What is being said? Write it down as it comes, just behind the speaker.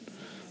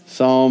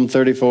Psalm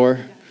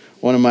 34,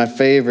 one of my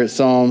favorite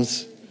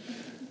Psalms.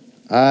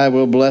 I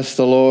will bless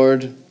the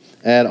Lord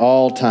at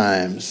all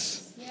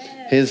times.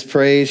 His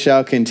praise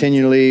shall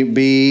continually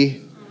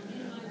be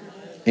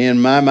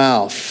in my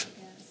mouth.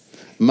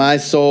 My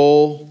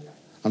soul,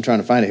 I'm trying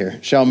to find it here,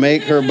 shall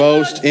make her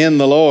boast in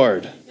the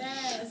Lord.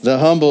 The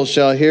humble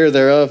shall hear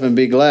thereof and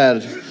be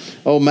glad.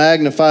 Oh,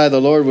 magnify the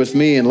Lord with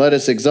me, and let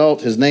us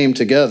exalt his name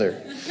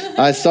together.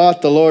 I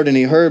sought the Lord, and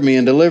he heard me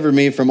and delivered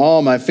me from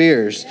all my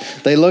fears.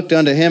 They looked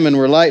unto him and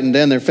were lightened,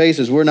 and their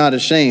faces were not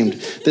ashamed.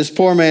 This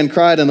poor man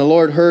cried, and the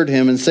Lord heard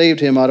him and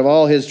saved him out of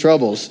all his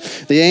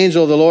troubles. The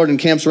angel of the Lord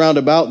encamps round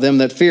about them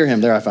that fear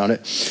him. There, I found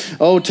it.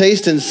 Oh,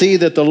 taste and see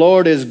that the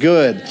Lord is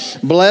good.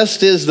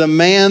 Blessed is the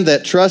man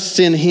that trusts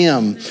in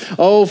him.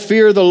 Oh,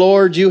 fear the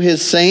Lord, you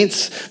his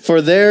saints,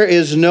 for there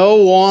is no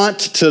want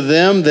to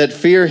them that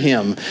fear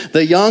him.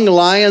 The young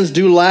lions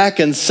do lack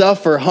and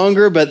suffer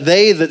hunger, but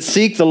they that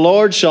seek the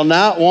Lord shall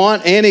not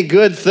want any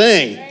good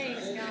thing.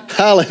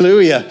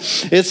 Hallelujah.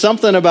 It's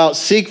something about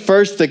seek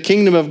first the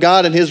kingdom of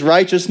God and his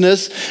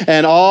righteousness,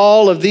 and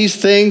all of these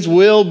things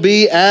will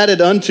be added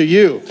unto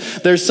you.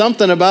 There's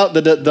something about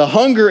the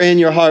hunger in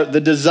your heart,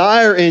 the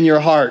desire in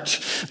your heart,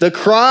 the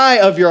cry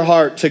of your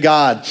heart to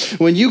God.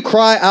 When you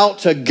cry out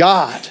to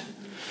God,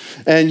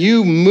 and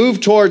you move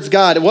towards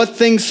God, what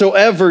things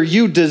soever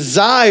you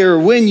desire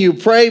when you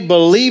pray,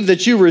 believe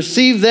that you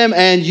receive them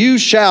and you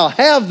shall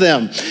have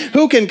them.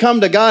 Who can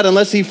come to God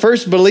unless he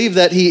first believe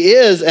that he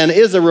is and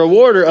is a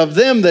rewarder of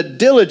them that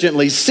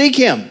diligently seek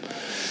him?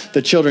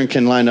 The children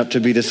can line up to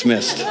be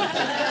dismissed.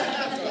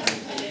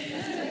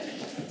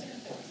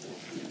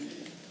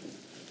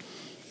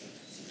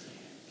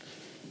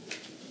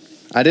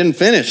 I didn't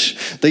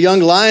finish. The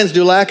young lions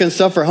do lack and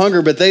suffer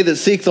hunger, but they that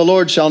seek the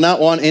Lord shall not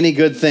want any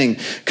good thing.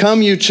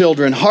 Come, you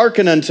children,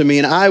 hearken unto me,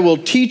 and I will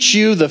teach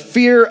you the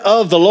fear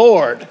of the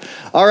Lord.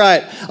 All right,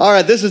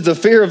 this is the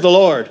fear of the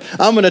Lord.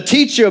 I'm going to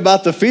teach you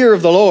about the fear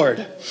of the Lord.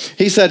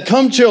 He said,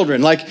 come,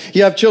 children. Like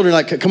you have children,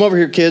 like come over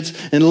here, kids,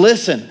 and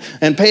listen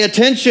and pay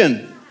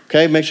attention.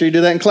 Okay, make sure you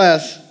do that in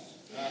class.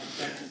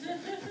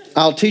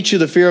 I'll teach you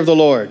the fear of the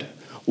Lord.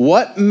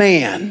 What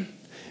man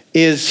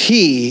is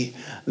he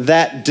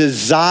that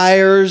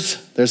desires,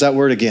 there's that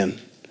word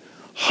again,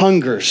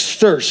 hungers,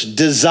 thirsts,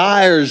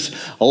 desires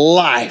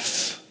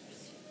life,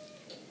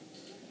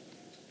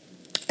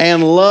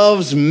 and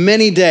loves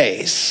many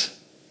days,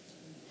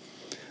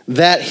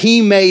 that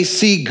he may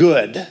see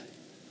good?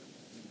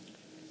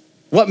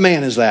 What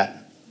man is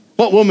that?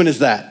 What woman is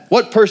that?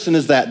 What person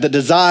is that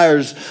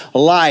desires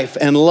life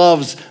and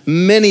loves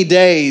many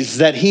days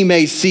that he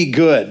may see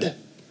good?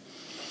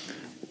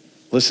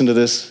 Listen to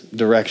this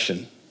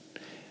direction.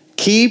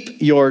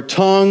 Keep your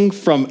tongue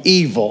from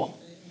evil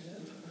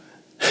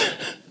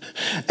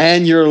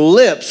and your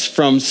lips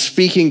from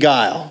speaking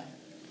guile.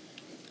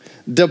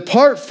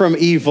 Depart from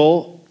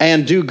evil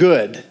and do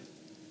good.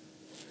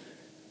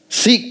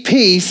 Seek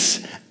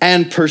peace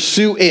and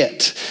pursue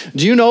it.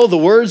 Do you know the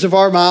words of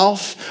our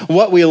mouth,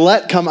 what we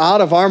let come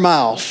out of our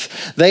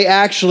mouth, they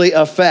actually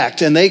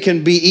affect, and they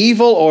can be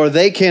evil or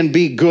they can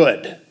be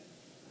good.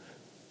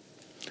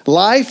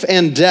 Life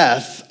and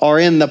death are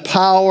in the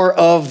power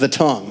of the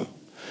tongue.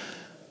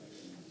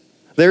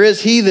 There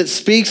is he that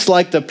speaks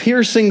like the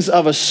piercings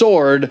of a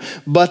sword,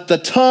 but the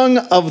tongue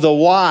of the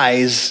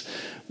wise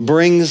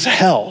brings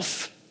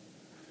health.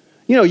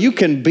 You know, you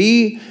can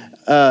be,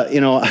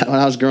 when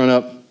I was growing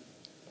up,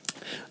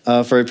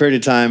 for a period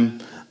of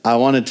time, I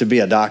wanted to be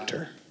a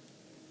doctor.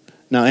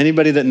 Now,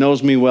 anybody that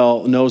knows me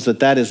well knows that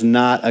that is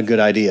not a good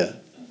idea.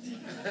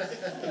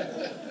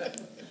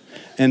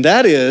 And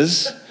that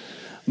is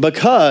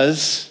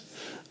because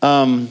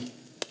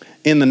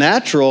in the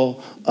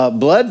natural,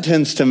 blood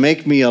tends to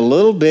make me a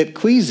little bit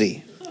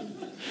queasy.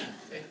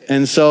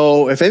 And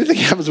so if anything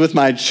happens with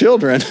my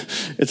children,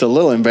 it's a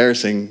little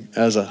embarrassing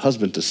as a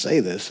husband to say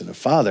this and a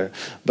father,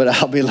 but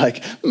I'll be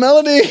like,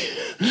 Melody,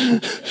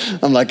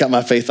 I'm like, got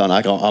my faith on.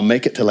 I'll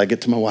make it till I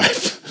get to my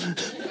wife.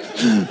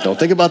 Don't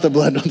think about the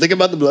blood. Don't think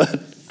about the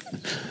blood.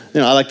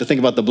 You know, I like to think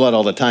about the blood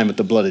all the time, but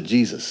the blood of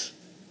Jesus.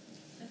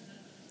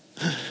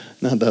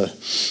 Not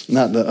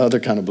the other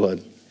kind of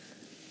blood.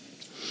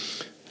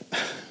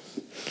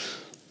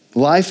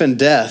 Life and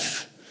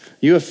death,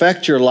 you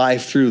affect your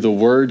life through the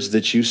words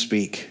that you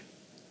speak.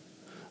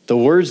 The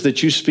words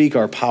that you speak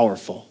are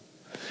powerful.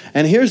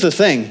 And here's the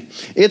thing.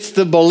 It's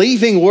the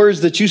believing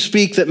words that you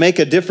speak that make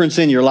a difference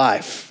in your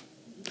life.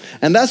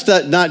 And that's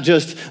not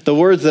just the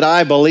words that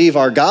I believe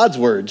are God's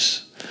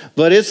words,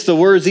 but it's the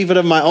words even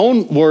of my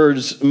own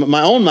words,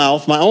 my own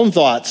mouth, my own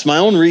thoughts, my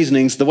own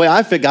reasonings, the way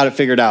I got it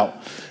figured out.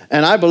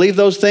 And I believe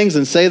those things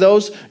and say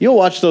those, you'll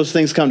watch those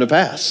things come to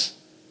pass.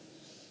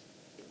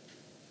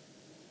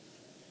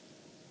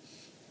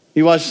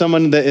 You watch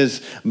someone that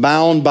is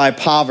bound by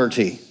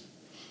poverty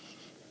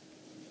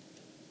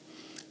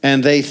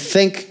and they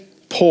think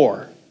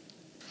poor,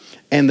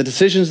 and the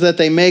decisions that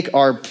they make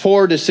are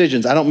poor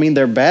decisions. I don't mean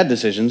they're bad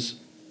decisions.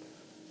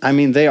 I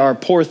mean they are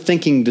poor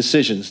thinking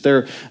decisions.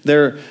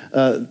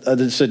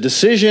 It's a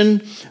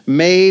decision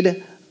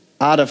made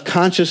out of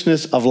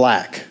consciousness of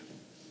lack.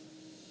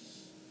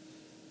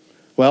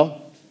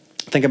 Well,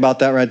 think about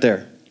that right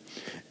there.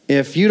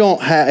 If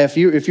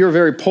you're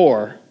very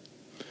poor,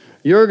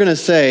 you're going to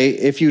say,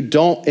 if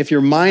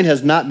your mind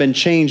has not been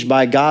changed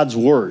by God's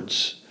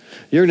words,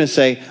 you're going to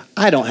say,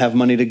 I don't have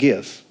money to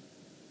give.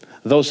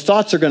 Those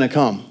thoughts are going to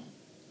come.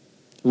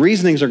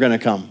 Reasonings are going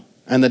to come.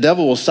 And the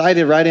devil will side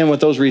it right in with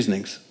those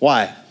reasonings.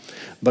 Why?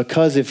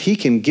 Because if he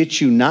can get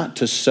you not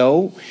to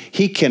sow,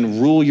 he can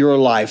rule your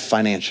life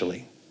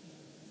financially.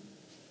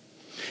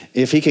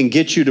 If he can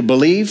get you to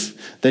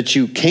believe that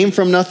you came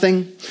from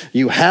nothing,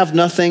 you have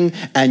nothing,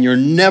 and you're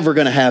never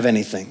going to have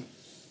anything.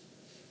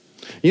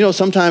 You know,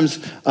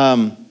 sometimes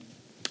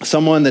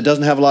someone that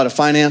doesn't have a lot of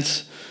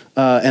finance,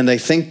 and they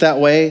think that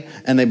way,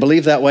 and they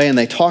believe that way, and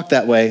they talk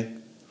that way,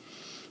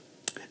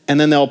 and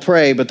then they'll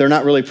pray, but they're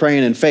not really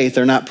praying in faith.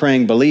 They're not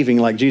praying believing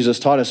like Jesus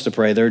taught us to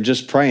pray. They're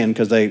just praying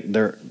because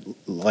they're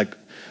like,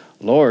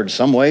 Lord,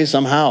 some way,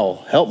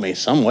 somehow, help me,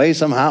 some way,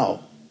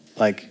 somehow.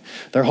 Like,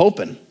 they're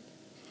hoping.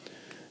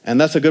 And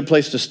that's a good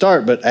place to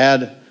start, but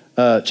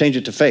change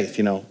it to faith,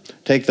 you know.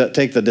 Take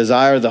the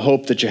desire, the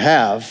hope that you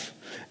have,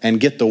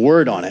 and get the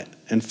word on it,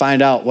 and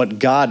find out what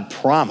God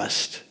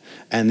promised.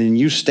 And then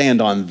you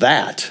stand on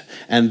that.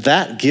 And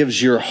that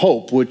gives your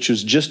hope, which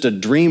was just a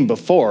dream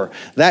before,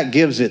 that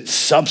gives it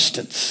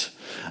substance.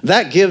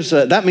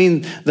 That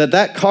means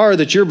that car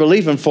that you're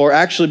believing for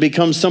actually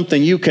becomes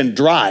something you can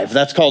drive.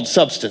 That's called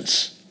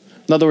substance.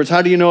 In other words,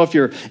 how do you know if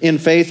you're in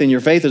faith and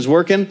your faith is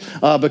working?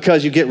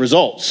 Because you get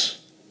results.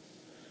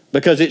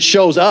 Because it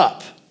shows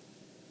up.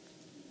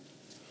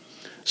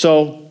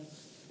 So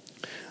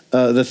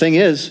the thing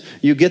is,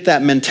 you get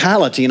that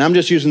mentality, and I'm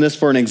just using this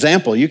for an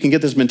example. You can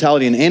get this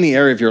mentality in any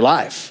area of your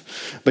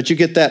life. But you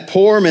get that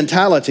poor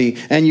mentality,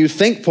 and you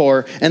think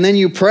poor, and then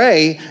you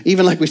pray,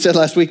 even like we said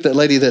last week, that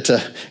lady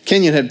that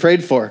Kenyon had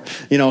prayed for.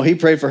 You know, he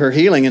prayed for her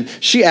healing, and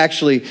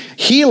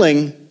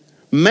healing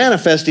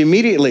manifest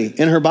immediately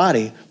in her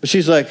body. But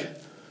she's like,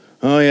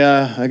 oh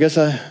yeah, I guess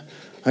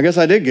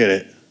I did get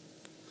it.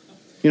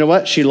 You know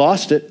what? She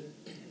lost it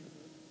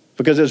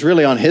because it was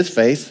really on his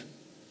faith.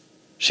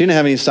 She didn't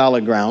have any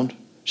solid ground.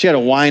 She had a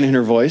whine in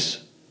her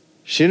voice.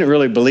 She didn't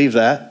really believe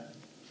that.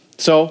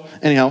 So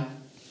anyhow,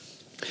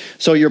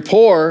 so you're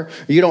poor,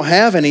 you don't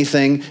have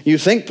anything, you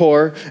think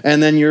poor,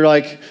 and then you're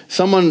like,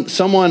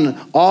 someone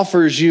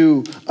offers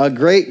you a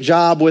great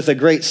job with a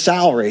great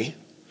salary,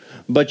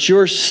 but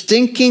your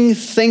stinking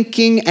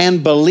thinking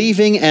and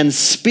believing and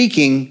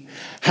speaking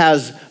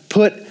has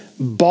put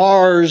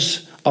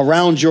bars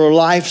around your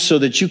life so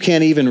that you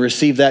can't even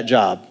receive that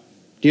job.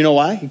 Do you know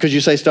why? Because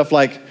you say stuff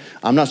like,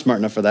 I'm not smart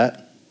enough for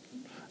that.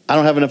 I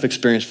don't have enough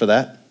experience for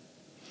that.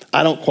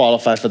 I don't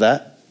qualify for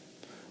that.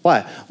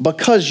 Why?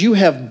 Because you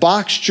have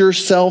boxed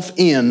yourself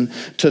in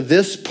to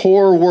this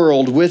poor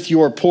world with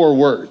your poor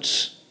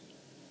words.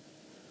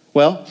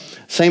 Well,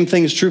 same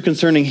thing is true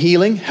concerning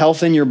healing,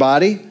 health in your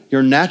body,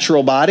 your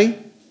natural body.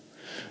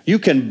 You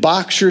can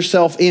box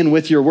yourself in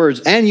with your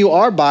words, and you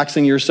are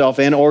boxing yourself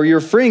in, or you're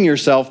freeing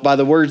yourself by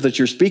the words that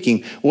you're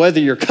speaking,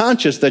 whether you're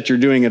conscious that you're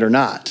doing it or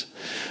not.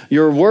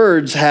 Your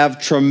words have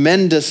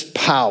tremendous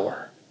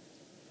power.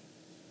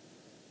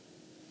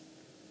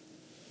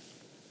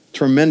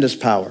 Tremendous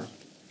power.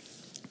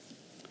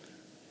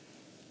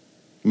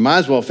 Might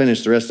as well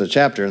finish the rest of the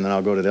chapter, and then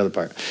I'll go to the other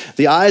part.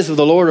 The eyes of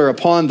the Lord are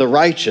upon the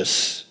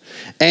righteous,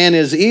 and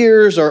his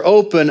ears are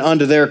open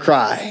unto their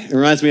cry. It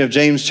reminds me of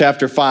James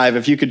chapter 5.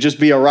 If you could just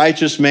be a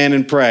righteous man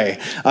and pray.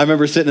 I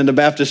remember sitting in the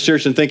Baptist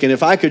church and thinking,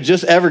 if I could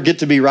just ever get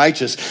to be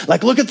righteous.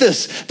 Like, look at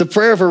this. The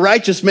prayer of a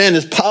righteous man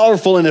is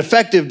powerful and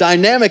effective,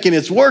 dynamic, and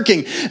it's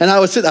working. And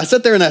I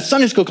sat there in that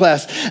Sunday school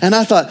class, and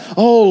I thought,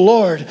 oh,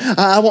 Lord,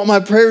 I want my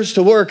prayers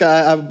to work.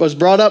 I was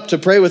brought up to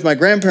pray with my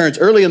grandparents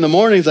early in the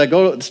mornings. I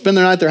go spend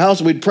the night at their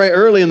house, and we'd pray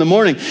early in the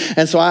morning.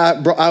 And so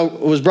I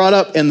was brought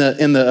up in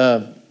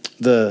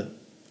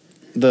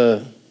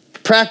the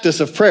practice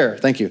of prayer.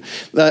 Thank you.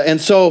 And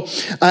so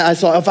I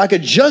thought, if I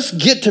could just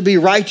get to be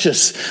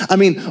righteous. I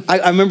mean,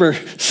 I remember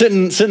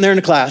sitting there in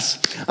the class.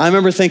 I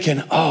remember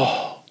thinking,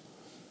 oh,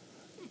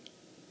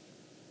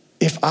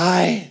 if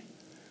I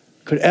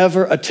could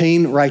ever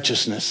attain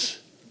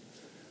righteousness,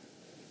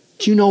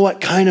 do you know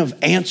what kind of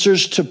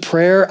answers to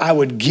prayer I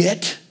would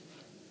get?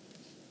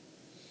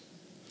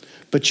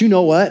 But you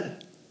know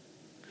what?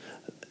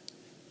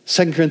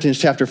 2 Corinthians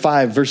chapter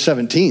 5, verse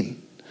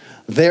 17.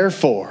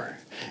 Therefore,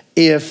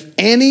 if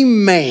any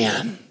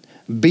man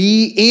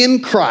be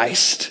in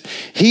Christ,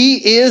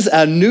 he is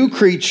a new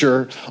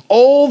creature.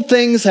 Old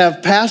things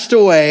have passed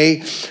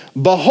away.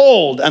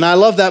 Behold, and I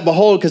love that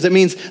behold because it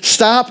means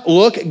stop,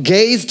 look,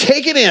 gaze,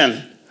 take it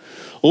in.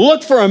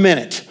 Look for a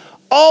minute.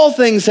 All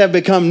things have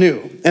become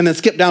new. And then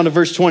skip down to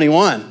verse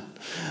 21.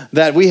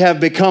 That we have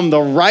become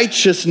the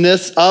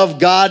righteousness of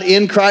God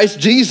in Christ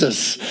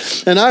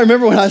Jesus. And I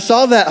remember when I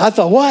saw that, I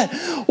thought,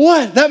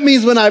 what? That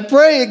means when I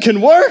pray, it can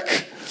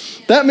work.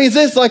 That means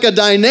it's like a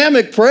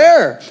dynamic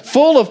prayer,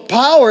 full of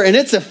power, and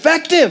it's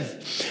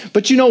effective.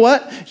 But you know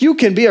what? You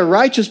can be a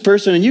righteous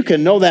person, and you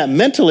can know that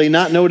mentally,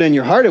 not know it in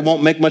your heart. It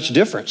won't make much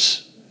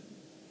difference.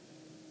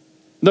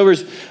 In other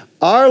words,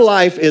 Our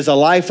life is a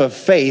life of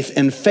faith,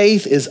 and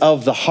faith is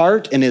of the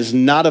heart and is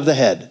not of the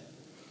head.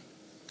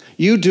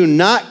 You do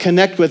not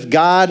connect with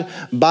God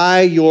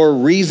by your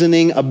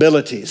reasoning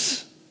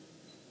abilities.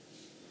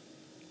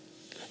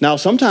 Now,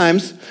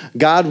 sometimes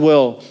God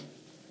will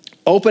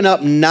open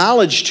up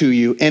knowledge to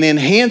you and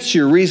enhance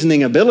your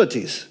reasoning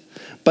abilities.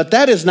 But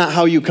that is not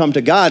how you come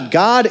to God.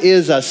 God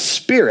is a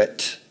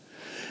spirit,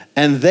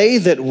 and they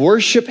that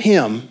worship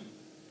him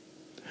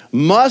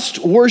must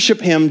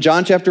worship him,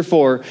 John chapter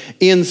 4,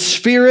 in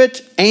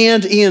spirit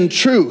and in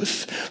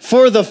truth.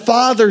 For the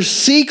Father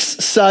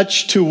seeks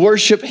such to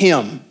worship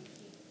him.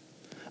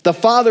 The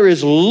Father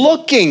is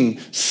looking,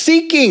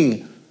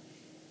 seeking,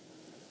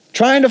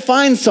 trying to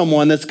find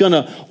someone that's going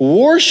to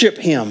worship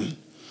him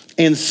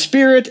in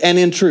spirit and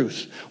in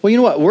truth. Well, you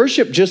know what?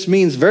 Worship just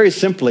means very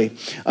simply,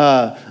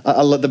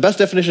 the best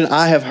definition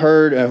I have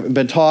heard,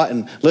 been taught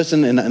and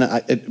listened, and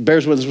it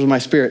bears witness with my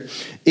spirit,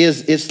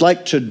 is it's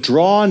like to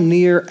draw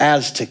near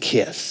as to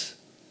kiss.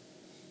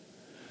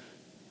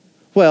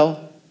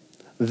 Well,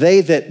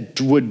 they that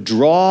would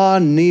draw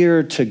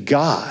near to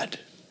God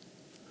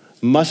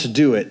must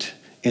do it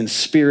in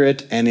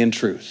spirit and in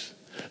truth.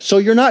 So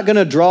you're not going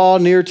to draw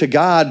near to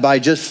God by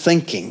just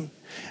thinking.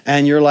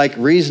 And you're like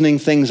reasoning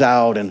things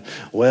out and,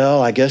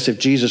 well, I guess if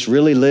Jesus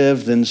really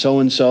lived, then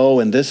so-and-so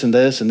and this and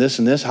this and this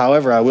and this.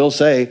 However, I will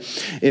say,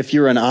 if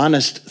you're an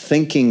honest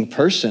thinking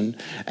person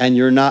and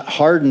you're not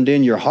hardened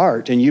in your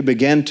heart and you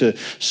begin to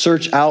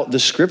search out the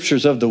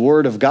scriptures of the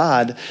Word of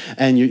God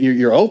and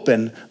you're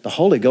open, the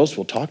Holy Ghost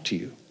will talk to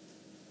you.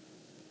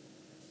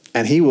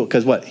 And he will,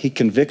 because what? He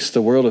convicts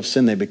the world of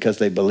sin because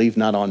they believe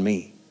not on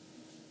me.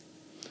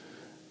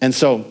 And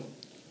so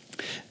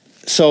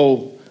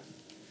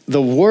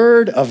the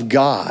Word of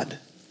God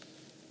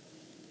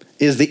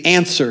is the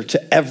answer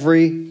to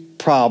every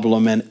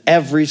problem and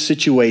every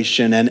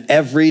situation and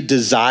every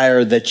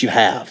desire that you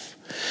have.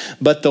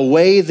 But the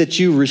way that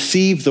you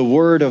receive the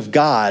Word of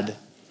God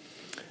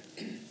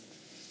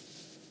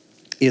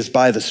is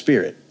by the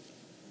Spirit.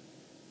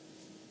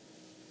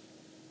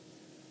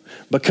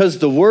 Because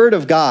the Word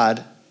of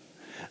God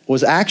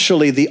was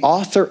actually the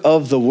author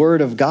of the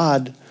Word of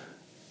God,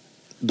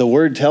 the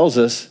Word tells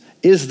us,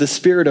 is the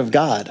Spirit of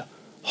God.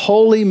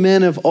 Holy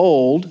men of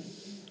old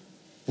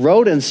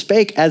wrote and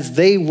spake as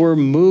they were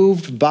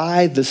moved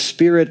by the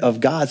Spirit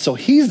of God. So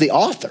he's the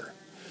author.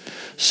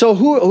 So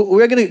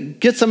we're going to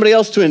get somebody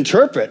else to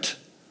interpret.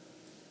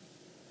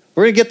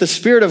 We're going to get the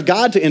Spirit of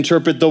God to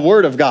interpret the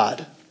Word of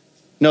God.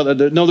 No,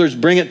 there's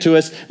bring it to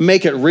us,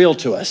 make it real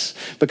to us.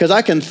 Because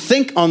I can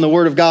think on the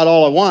Word of God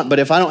all I want, but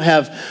if I don't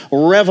have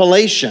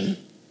revelation,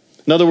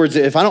 in other words,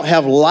 if I don't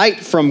have light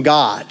from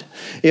God,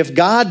 if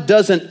God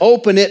doesn't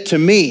open it to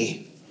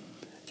me,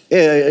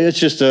 it's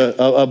just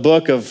a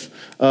book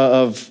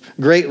of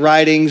great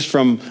writings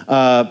from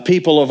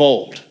people of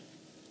old.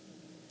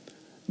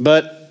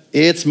 But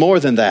it's more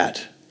than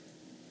that.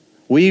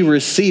 We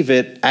receive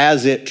it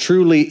as it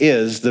truly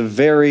is, the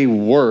very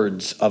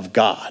words of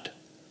God.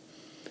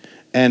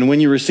 And when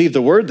you receive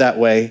the Word that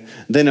way,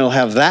 then it'll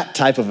have that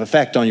type of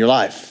effect on your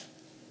life.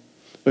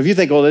 But if you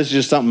think, well, this is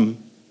just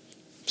something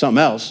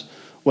else,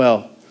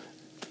 well,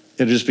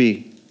 it'll just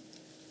be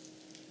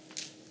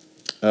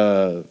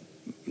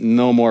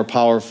no more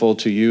powerful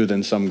to you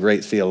than some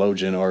great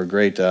theologian or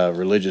great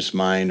religious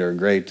mind or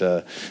great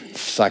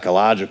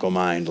psychological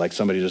mind, like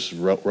somebody just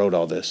wrote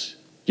all this.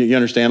 You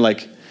understand?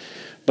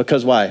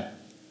 Because why?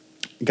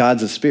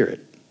 God's a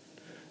spirit.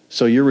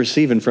 So you're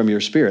receiving from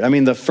your spirit. I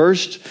mean, the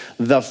first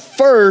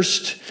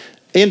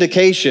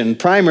indication,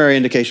 primary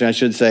indication, I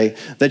should say,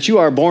 that you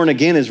are born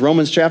again is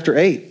Romans chapter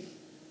 8.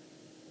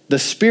 The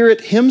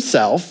Spirit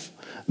himself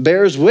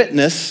bears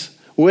witness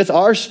with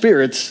our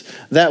spirits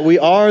that we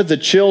are the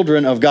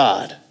children of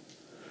God.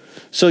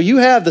 So you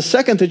have, the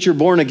second that you're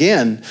born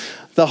again,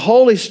 the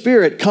Holy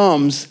Spirit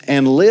comes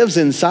and lives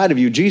inside of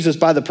you, Jesus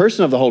by the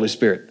person of the Holy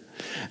Spirit,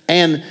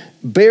 and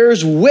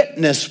bears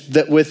witness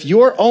that with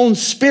your own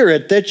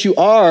spirit that you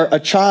are a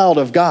child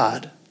of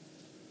God.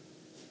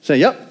 Say,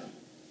 yep.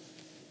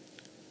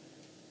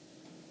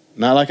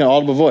 Not like an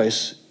audible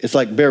voice. It's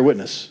like bear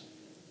witness.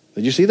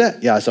 Did you see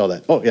that? Yeah, I saw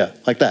that. Oh, yeah,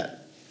 like that.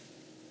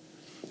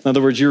 In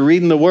other words, you're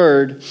reading the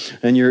Word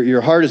and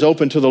your heart is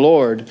open to the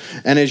Lord.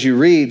 And as you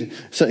read,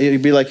 so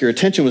it'd be like your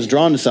attention was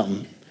drawn to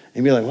something. And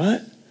you'd be like,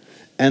 what?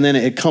 And then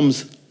it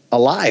comes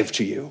alive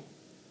to you.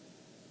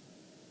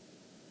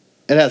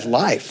 It has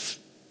life.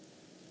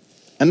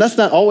 And that's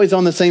not always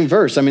on the same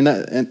verse. I mean,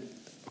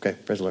 okay,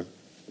 praise the Lord.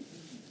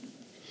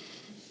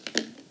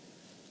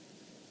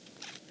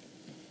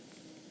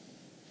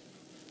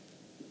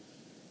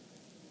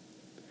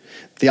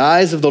 The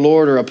eyes of the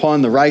Lord are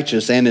upon the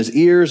righteous, and his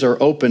ears are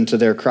open to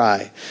their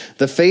cry.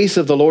 The face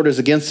of the Lord is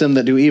against them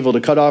that do evil,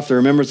 to cut off the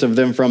remembrance of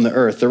them from the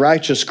earth. The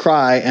righteous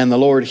cry, and the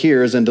Lord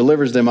hears and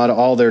delivers them out of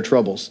all their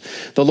troubles.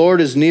 The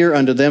Lord is near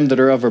unto them that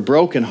are of a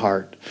broken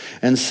heart,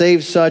 and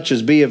saves such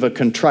as be of a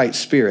contrite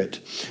spirit.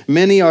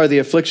 Many are the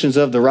afflictions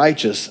of the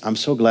righteous. I'm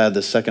so glad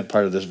the second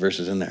part of this verse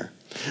is in there.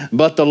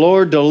 But the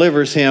Lord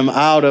delivers him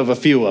out of a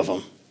few of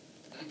them.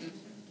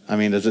 I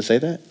mean, does it say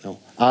that? No.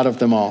 out of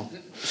them all.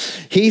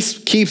 He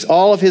keeps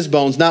all of his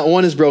bones. Not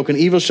one is broken.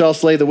 Evil shall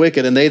slay the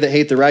wicked, and they that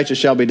hate the righteous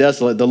shall be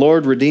desolate. The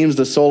Lord redeems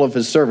the soul of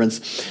his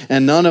servants,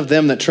 and none of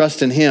them that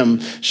trust in him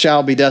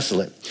shall be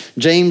desolate.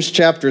 James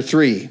chapter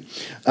 3,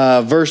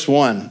 verse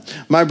 1.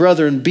 My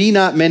brethren, be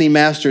not many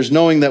masters,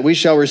 knowing that we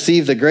shall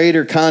receive the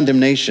greater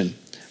condemnation.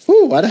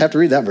 Whew, I'd have to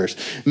read that verse.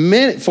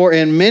 For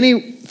in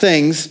many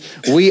things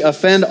we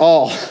offend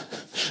all.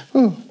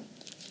 Whew.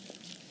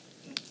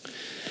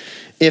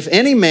 If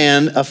any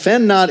man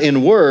offend not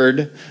in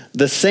word,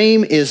 the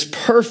same is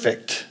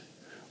perfect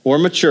or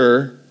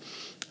mature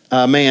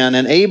man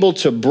and able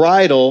to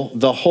bridle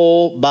the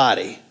whole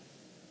body.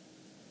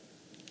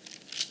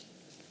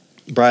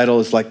 Bridle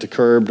is like to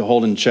curb, to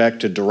hold in check,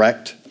 to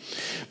direct.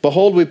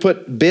 Behold, we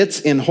put bits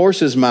in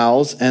horses'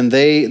 mouths, and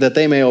that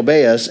they may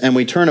obey us, and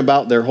we turn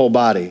about their whole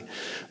body.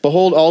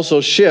 Behold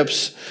also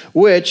ships,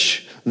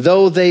 which,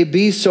 though they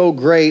be so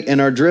great and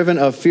are driven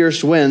of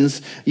fierce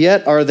winds,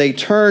 yet are they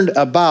turned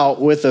about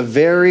with a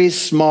very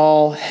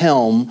small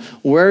helm,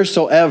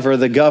 wheresoever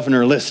the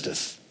governor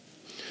listeth.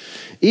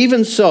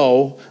 Even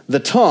so,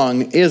 the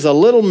tongue is a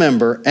little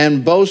member,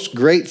 and boasts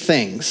great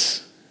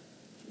things.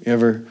 You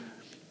ever,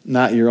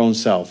 not your own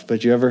self,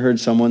 but you ever heard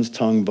someone's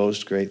tongue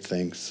boast great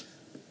things?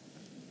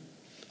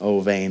 O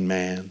vain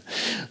man.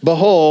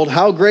 Behold,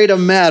 how great a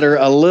matter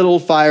a little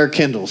fire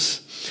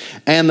kindles.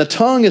 And the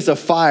tongue is a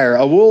fire,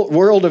 a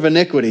world of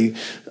iniquity.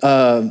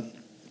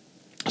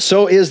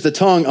 So is the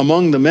tongue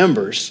among the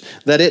members,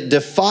 that it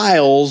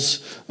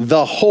defiles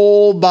the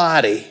whole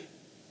body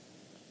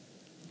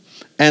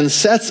and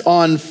sets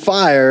on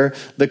fire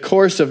the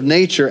course of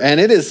nature, and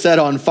it is set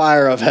on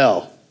fire of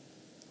hell.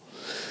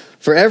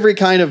 For every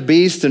kind of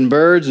beast and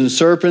birds and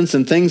serpents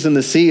and things in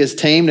the sea is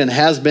tamed and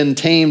has been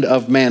tamed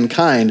of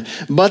mankind.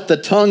 But the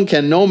tongue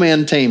can no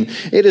man tame.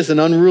 It is an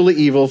unruly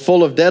evil,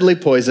 full of deadly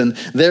poison.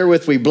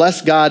 Therewith we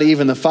bless God,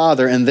 even the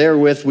Father, and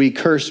therewith we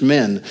curse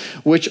men,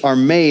 which are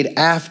made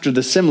after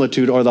the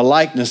similitude or the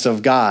likeness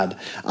of God.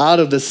 Out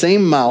of the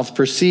same mouth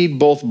proceed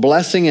both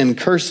blessing and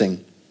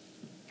cursing.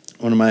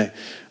 One of my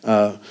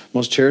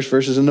most cherished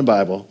verses in the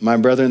Bible. My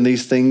brethren,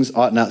 these things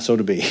ought not so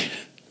to be.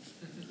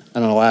 I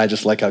don't know why, I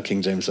just like how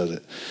King James says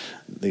it.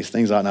 These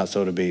things ought not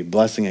so to be.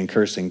 Blessing and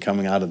cursing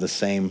coming out of the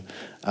same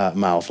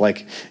mouth.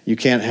 Like you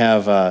can't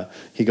have,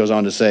 he goes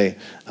on to say,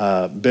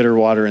 bitter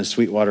water and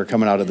sweet water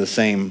coming out of the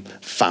same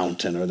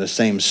fountain or the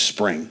same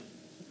spring.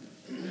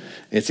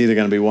 It's either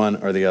going to be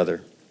one or the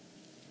other.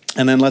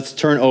 And then let's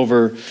turn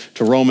over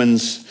to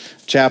Romans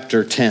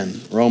chapter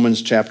 10.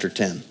 Romans chapter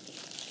 10.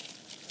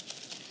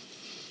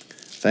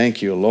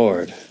 Thank you,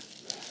 Lord.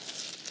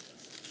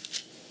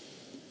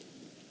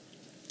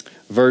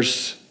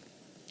 Verse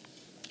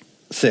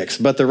 6,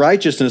 but the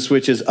righteousness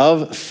which is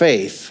of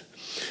faith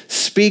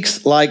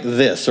speaks like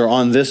this, or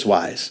on this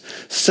wise.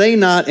 Say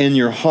not in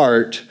your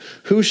heart,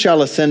 who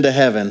shall ascend to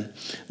heaven?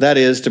 That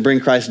is, to bring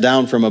Christ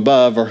down from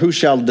above, or who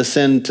shall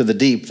descend to the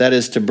deep? That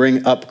is, to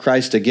bring up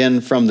Christ again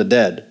from the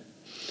dead.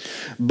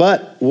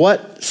 But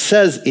what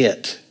says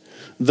it?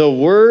 The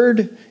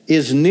word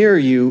is near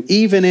you,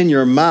 even in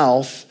your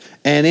mouth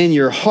and in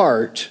your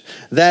heart.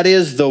 That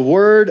is the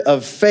word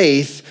of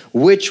faith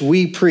which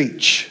we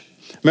preach.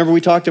 Remember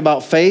we talked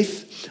about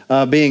faith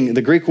being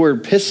the Greek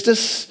word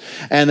pistis,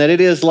 and that it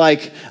is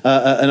like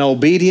an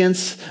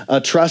obedience, a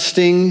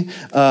trusting,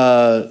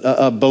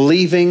 a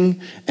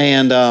believing,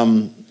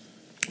 and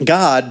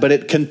God, but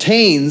it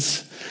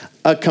contains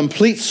a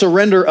complete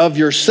surrender of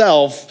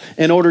yourself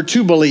in order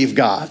to believe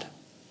God.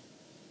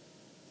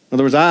 In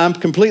other words, I'm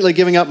completely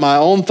giving up my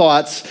own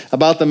thoughts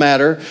about the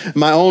matter,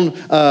 my own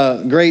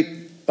great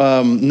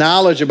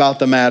knowledge about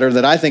the matter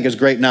that I think is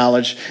great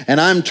knowledge, and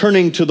I'm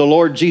turning to the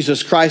Lord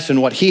Jesus Christ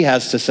and what he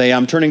has to say.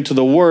 I'm turning to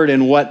the word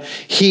and what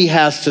he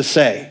has to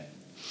say.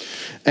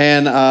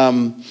 And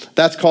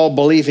that's called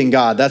believing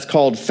God. That's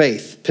called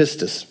faith,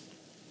 pistis.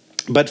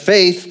 But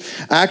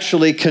faith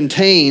actually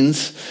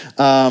contains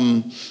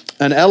an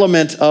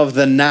element of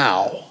the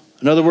now.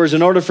 In other words,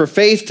 in order for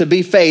faith to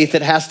be faith,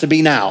 it has to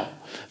be now.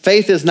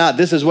 Faith is not,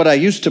 this is what I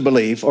used to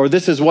believe, or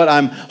this is what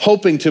I'm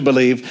hoping to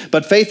believe,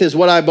 but faith is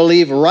what I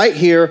believe right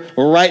here,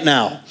 right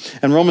now.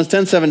 And Romans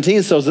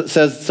 10:17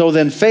 says, so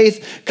then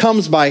faith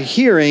comes by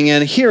hearing,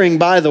 and hearing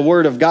by the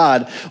word of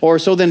God. Or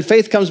so then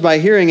faith comes by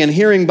hearing, and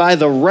hearing by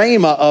the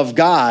rhema of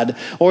God.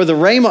 Or the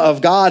rhema of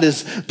God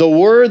is the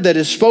word that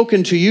is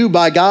spoken to you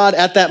by God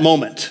at that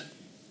moment.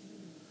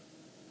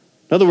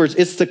 In other words,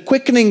 it's the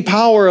quickening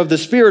power of the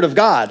Spirit of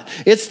God.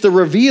 It's the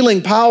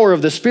revealing power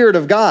of the Spirit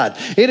of God.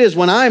 It is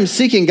when I'm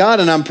seeking God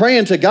and I'm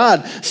praying to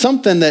God,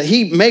 something that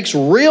he makes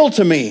real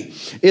to me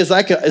is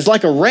like a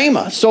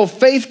rhema. So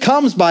faith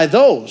comes by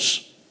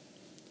those.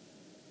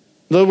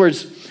 In other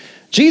words,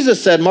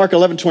 Jesus said, Mark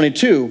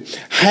 11:22,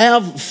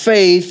 have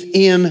faith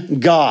in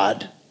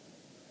God.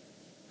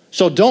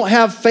 So don't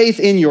have faith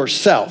in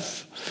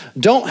yourself.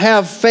 Don't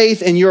have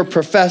faith in your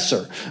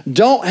professor.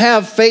 Don't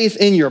have faith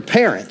in your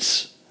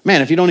parents.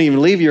 Man, if you don't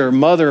even leave your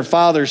mother,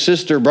 father,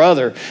 sister,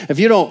 brother, if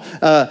you don't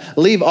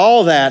leave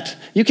all that,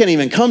 you can't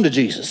even come to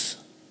Jesus.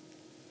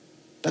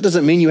 That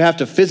doesn't mean you have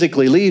to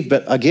physically leave,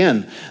 but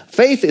again,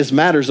 faith is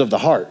matters of the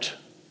heart.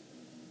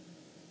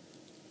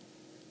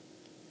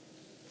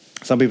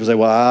 Some people say,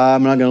 well,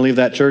 I'm not going to leave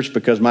that church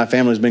because my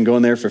family's been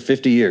going there for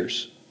 50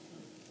 years.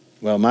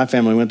 Well, my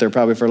family went there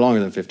probably for longer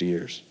than 50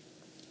 years.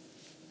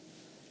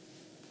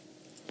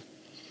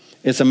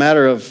 It's a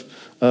matter of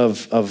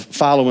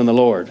following the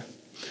Lord.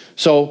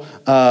 So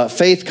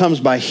faith comes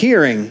by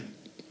hearing,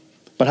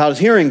 but how does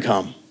hearing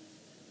come?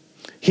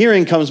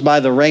 Hearing comes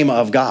by the rhema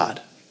of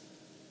God.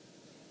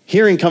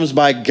 Hearing comes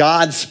by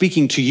God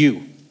speaking to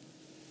you.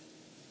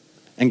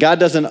 And God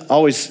doesn't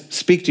always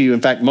speak to you.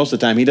 In fact, most of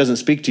the time, he doesn't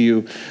speak to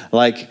you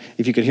like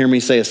if you could hear me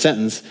say a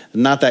sentence,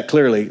 not that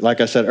clearly,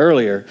 like I said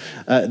earlier.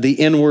 The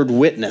inward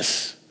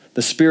witness,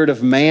 the spirit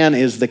of man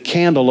is the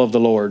candle of the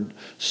Lord,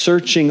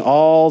 searching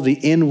all the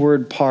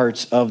inward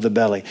parts of the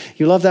belly.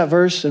 You love that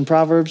verse in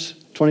Proverbs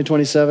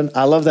 20:27?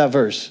 I love that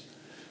verse.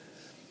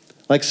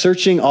 Like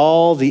searching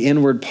all the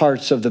inward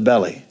parts of the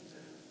belly.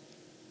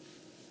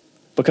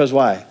 Because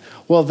why?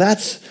 Well,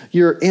 that's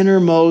your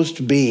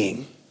innermost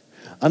being.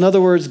 In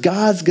other words,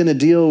 God's going to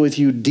deal with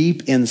you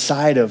deep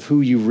inside of who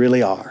you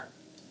really are.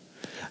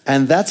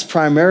 And that's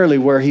primarily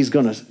where he's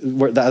going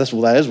to, that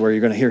is where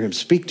you're going to hear him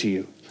speak to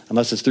you.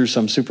 Unless it's through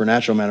some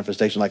supernatural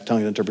manifestation like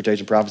tongue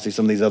interpretation, prophecy,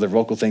 some of these other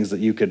vocal things that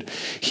you could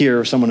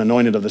hear someone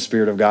anointed of the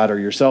Spirit of God or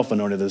yourself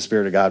anointed of the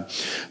Spirit of God.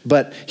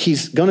 But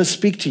he's going to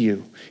speak to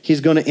you.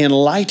 He's going to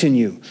enlighten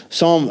you.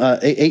 Psalm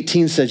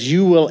 18 says,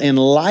 you will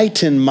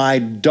enlighten my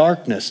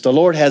darkness. The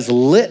Lord has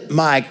lit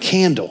my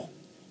candle.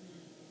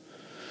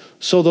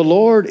 So the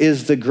Lord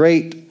is the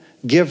great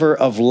giver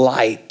of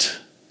light.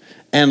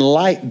 And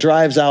light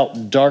drives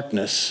out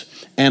darkness.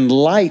 And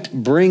light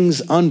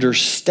brings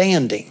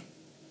understanding.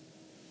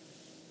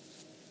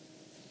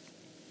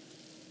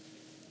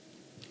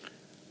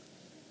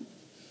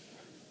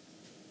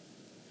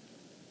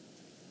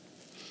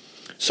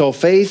 So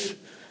faith,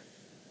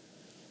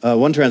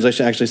 one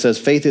translation actually says,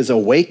 faith is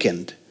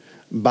awakened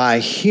by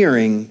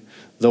hearing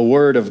the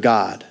word of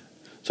God.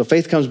 So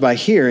faith comes by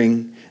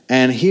hearing,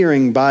 and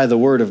hearing by the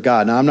word of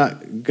God. Now, I'm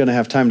not going to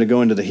have time to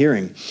go into the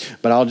hearing,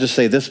 but I'll just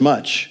say this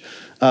much.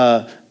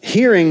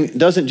 Hearing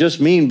doesn't just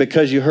mean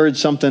because you heard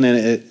something and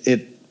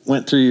it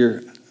went through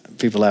your,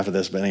 people laugh at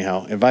this, but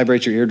anyhow, it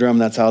vibrates your eardrum.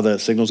 That's how the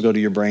signals go to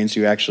your brain,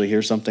 so you actually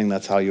hear something.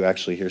 That's how you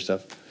actually hear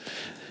stuff.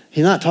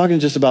 He's not talking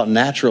just about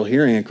natural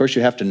hearing. Of course,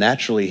 you have to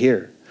naturally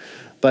hear.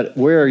 But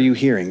where are you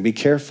hearing? Be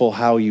careful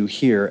how you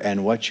hear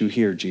and what you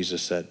hear,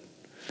 Jesus said.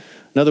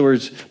 In other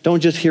words,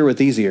 don't just hear with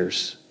these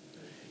ears.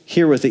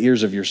 Hear with the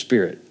ears of your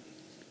spirit.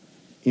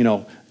 You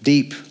know,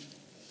 deep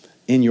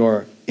in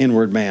your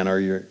inward man or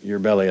your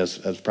belly,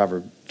 as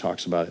Proverb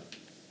talks about it.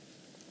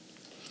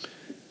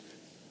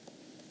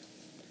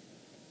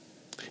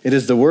 It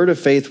is the word of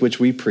faith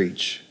which we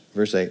preach,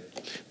 verse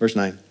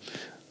 9,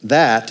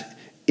 that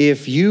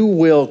if you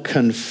will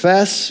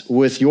confess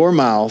with your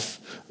mouth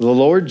the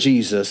Lord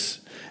Jesus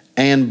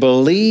and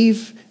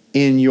believe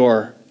in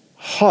your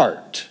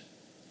heart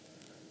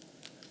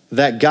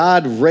that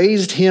God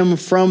raised him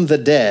from the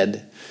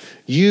dead,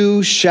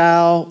 you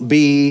shall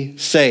be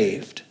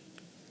saved.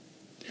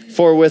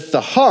 For with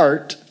the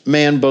heart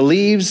man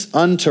believes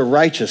unto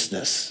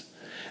righteousness,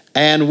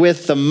 and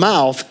with the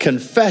mouth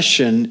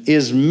confession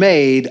is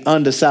made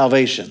unto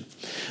salvation.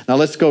 Now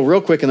let's go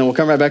real quick and then we'll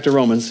come right back to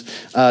Romans,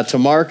 to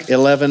Mark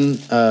 11,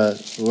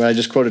 where I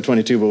just quoted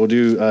 22, but we'll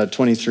do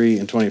 23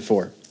 and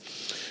 24.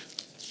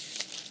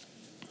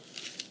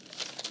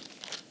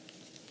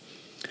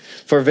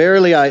 For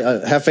verily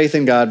I have faith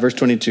in God, verse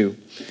 22.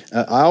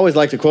 I always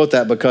like to quote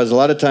that because a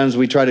lot of times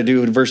we try to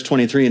do verse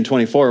 23 and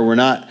 24, we're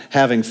not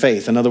having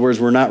faith. In other words,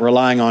 we're not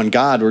relying on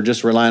God, we're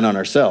just relying on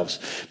ourselves.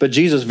 But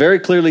Jesus very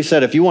clearly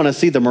said, if you want to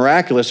see the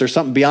miraculous or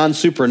something beyond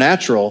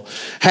supernatural,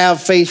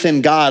 have faith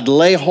in God,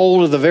 lay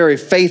hold of the very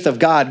faith of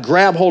God,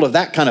 grab hold of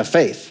that kind of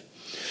faith.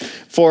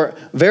 For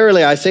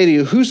verily I say to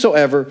you,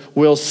 whosoever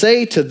will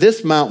say to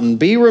this mountain,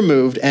 be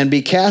removed and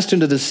be cast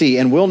into the sea,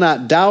 and will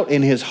not doubt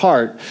in his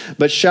heart,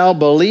 but shall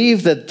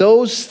believe that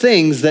those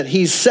things that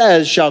he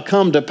says shall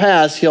come to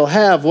pass, he'll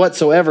have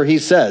whatsoever he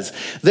says.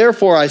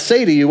 Therefore I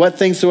say to you, what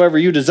things soever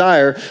you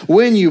desire,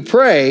 when you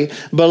pray,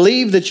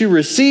 believe that you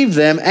receive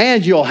them,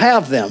 and you'll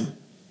have them.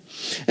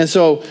 And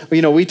so,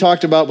 we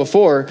talked about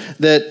before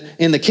that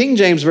in the King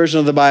James Version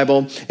of the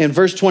Bible, in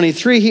verse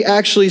 23, he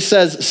actually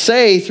says,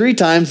 say 3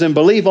 times and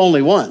believe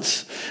only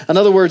once. In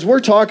other words,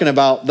 we're talking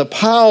about the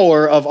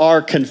power of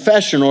our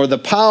confession or the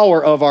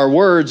power of our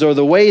words or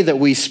the way that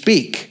we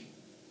speak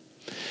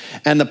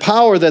and the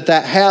power that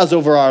has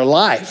over our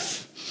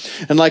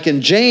life. And like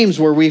in James,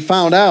 where we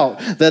found out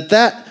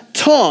that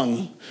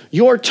tongue,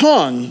 your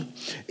tongue,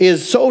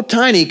 is so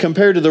tiny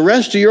compared to the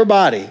rest of your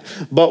body.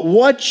 But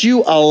what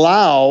you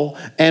allow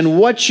and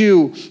what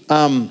you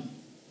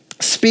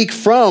speak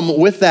from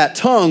with that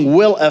tongue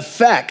will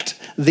affect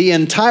the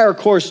entire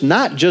course,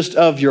 not just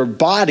of your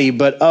body,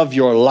 but of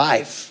your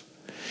life.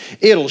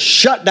 It'll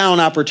shut down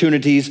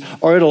opportunities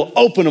or it'll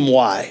open them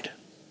wide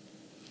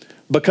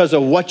because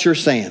of what you're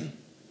saying.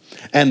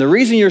 And the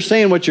reason you're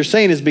saying what you're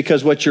saying is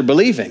because what you're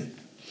believing.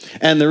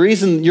 And the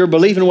reason you're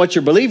believing what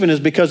you're believing is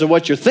because of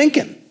what you're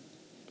thinking.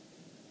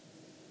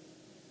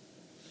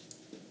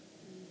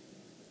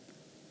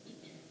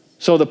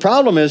 So the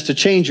problem is to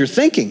change your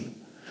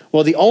thinking.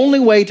 Well, the only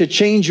way to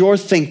change your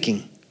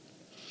thinking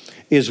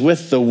is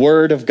with the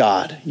Word of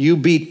God. You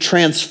be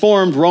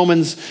transformed,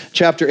 Romans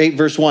chapter 8,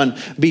 verse 1.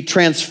 Be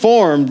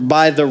transformed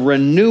by the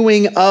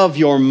renewing of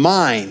your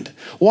mind.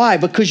 Why?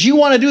 Because you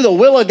want to do the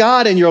will of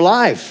God in your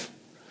life.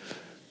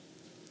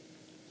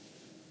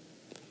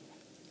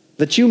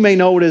 That you may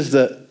know it is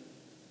the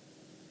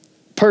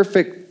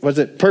perfect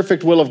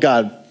will of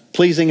God,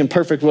 pleasing and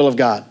perfect will of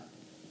God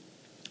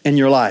in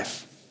your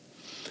life.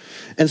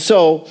 And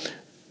so,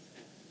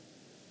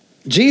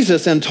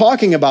 Jesus, in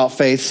talking about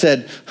faith,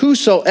 said,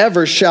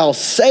 whosoever shall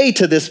say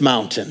to this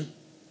mountain,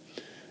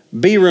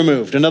 be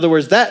removed. In other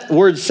words, that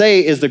word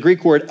say is the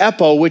Greek word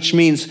epo, which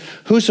means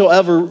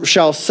whosoever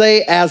shall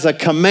say as a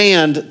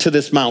command to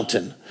this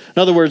mountain.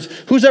 In other words,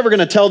 who's ever going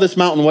to tell this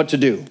mountain what to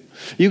do?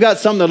 You got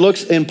something that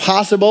looks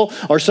impossible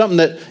or something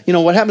that,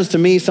 what happens to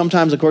me,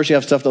 sometimes, of course, you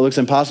have stuff that looks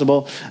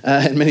impossible.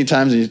 And many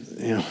times, I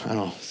don't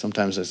know,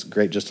 sometimes it's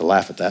great just to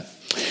laugh at that.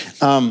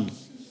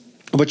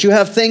 But you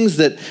have things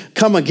that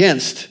come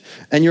against,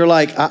 and you're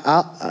like,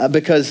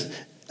 because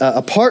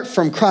apart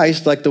from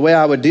Christ, like the way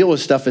I would deal with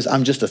stuff is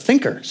I'm just a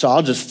thinker, so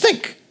I'll just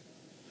think.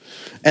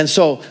 And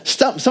so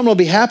something will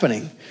be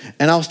happening,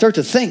 and I'll start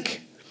to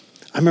think.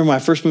 I remember when I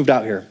first moved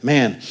out here,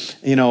 man,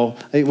 we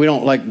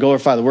don't like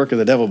glorify the work of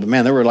the devil, but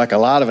man, there were like a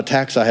lot of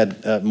attacks I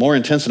had more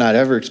intense than I'd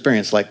ever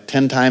experienced, like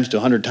 10 times to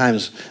 100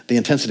 times the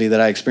intensity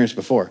that I experienced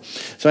before.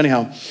 So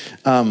anyhow,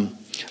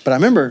 but I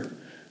remember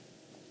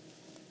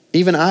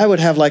even I would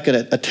have like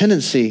a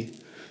tendency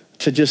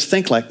to just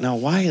think like, now,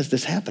 why is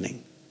this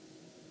happening?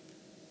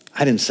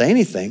 I didn't say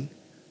anything.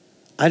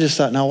 I just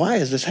thought, now, why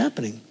is this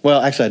happening?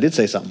 Well, actually, I did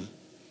say something.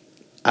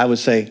 I would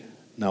say,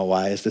 now,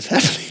 why is this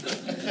happening?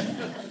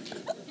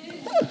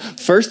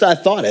 First, I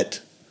thought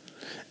it,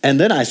 and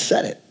then I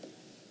said it.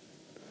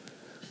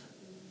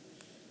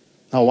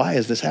 Now, why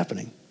is this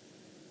happening?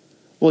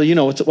 Well,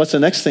 what's the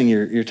next thing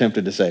you're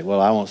tempted to say?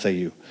 Well, I won't say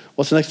you.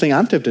 What's the next thing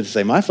I'm tempted to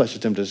say? My flesh is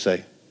tempted to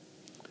say,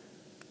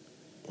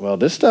 well,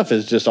 this stuff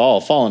is just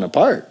all falling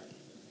apart.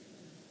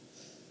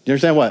 You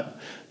understand what?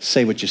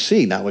 Say what you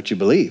see, not what you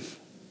believe.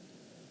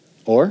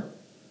 Or,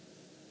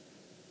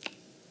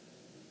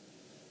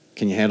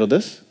 can you handle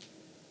this?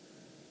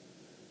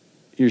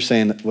 You're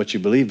saying what you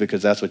believe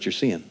because that's what you're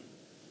seeing.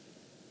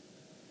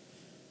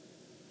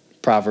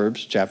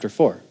 Proverbs chapter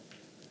 4.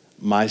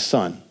 My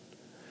son,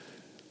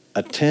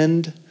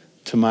 attend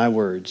to my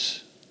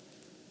words.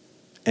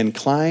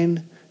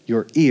 Incline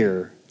your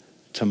ear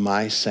to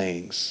my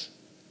sayings.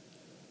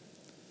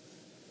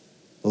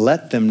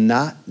 Let them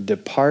not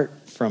depart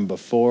from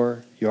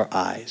before your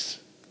eyes.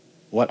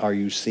 What are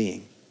you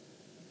seeing?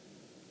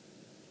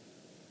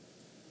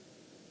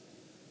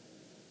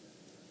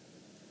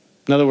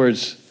 In other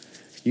words,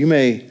 you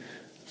may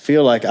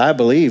feel like I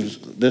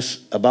believe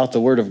this about the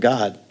Word of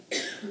God,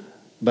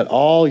 but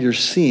all you're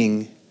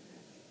seeing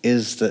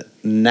is the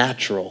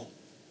natural.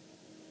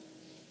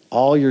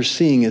 All you're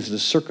seeing is the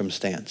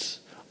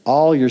circumstance.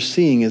 All you're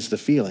seeing is the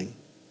feeling.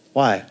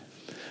 Why?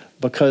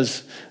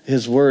 Because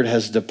His Word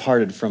has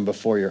departed from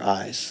before your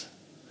eyes.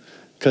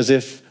 Because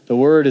if the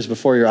Word is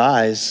before your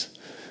eyes,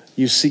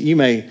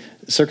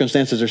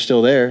 circumstances are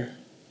still there.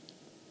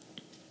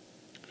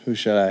 Who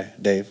should I?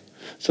 Dave.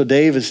 So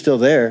Dave is still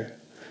there,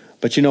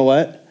 but you know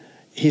what?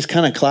 He's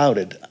kind of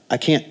clouded. I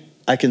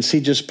can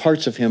see just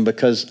parts of him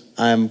because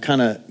I'm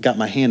kind of got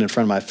my hand in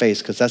front of my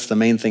face because that's the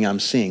main thing I'm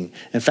seeing.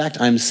 In fact,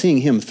 I'm seeing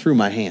him through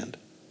my hand.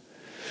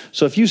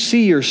 So if you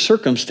see your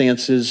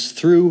circumstances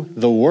through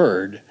the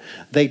Word,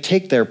 they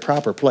take their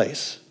proper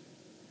place.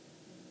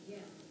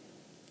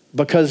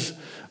 Because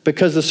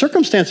the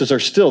circumstances are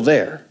still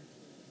there.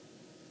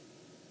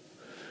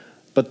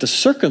 But the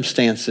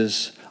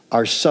circumstances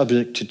are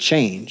subject to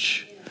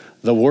change.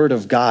 The Word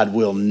of God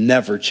will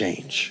never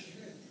change.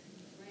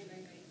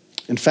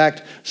 In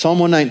fact, Psalm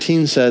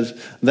 119 says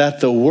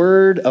that the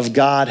Word of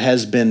God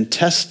has been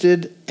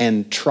tested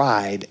and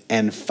tried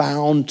and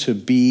found to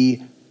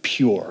be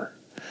pure.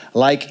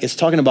 Like, it's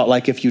talking about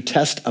like if you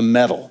test a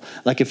metal.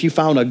 Like if you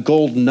found a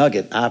gold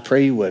nugget. I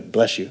pray you would.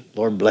 Bless you.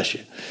 Lord bless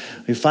you.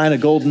 You find a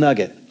gold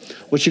nugget.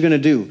 What you're going to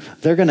do,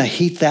 they're going to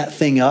heat that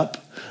thing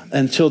up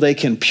until they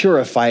can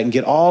purify it and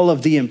get all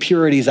of the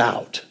impurities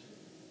out.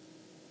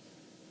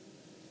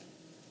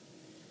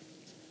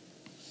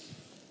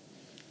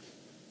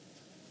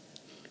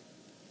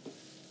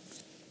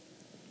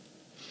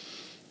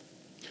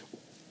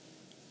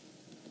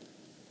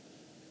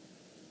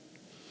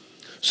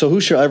 So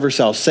whosoever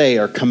shall say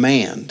or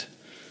command,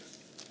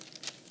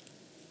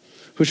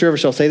 whosoever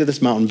shall say to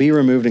this mountain, be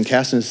removed and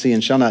cast into the sea,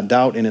 and shall not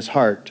doubt in his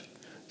heart.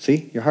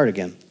 See, your heart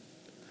again.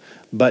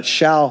 But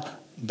shall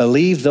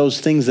believe those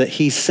things that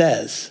he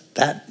says.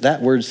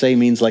 That word say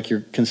means like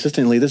you're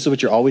consistently, this is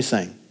what you're always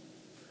saying.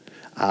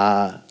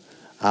 I'm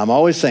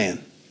always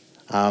saying,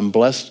 I'm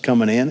blessed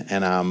coming in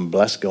and I'm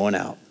blessed going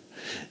out.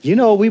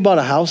 We bought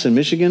a house in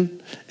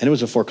Michigan and it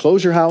was a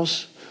foreclosure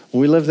house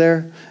when we lived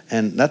there.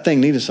 And that thing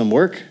needed some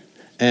work.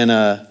 And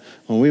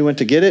when we went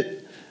to get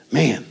it,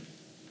 man,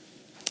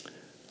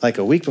 like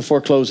a week before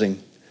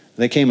closing,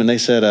 they came and they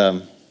said,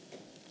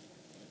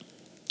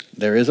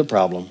 there is a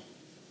problem.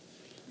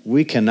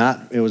 We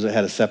cannot, it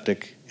had a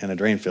septic and a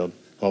drain field.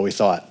 Well, we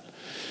thought.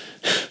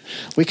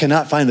 We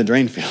cannot find the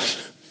drain field.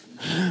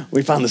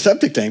 We found the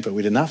septic tank, but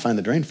we did not find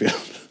the drain field.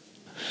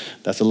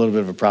 That's a little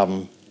bit of a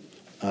problem.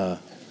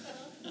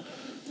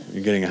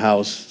 You're getting a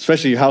house,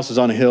 especially your house is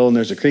on a hill and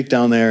there's a creek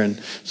down there.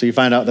 And so you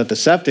find out that the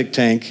septic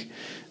tank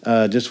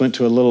just went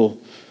to a little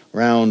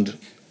round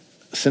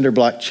cinder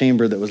block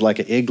chamber that was like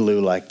an igloo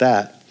like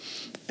that.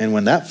 And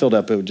when that filled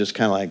up, it would just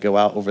kind of like go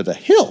out over the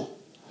hill.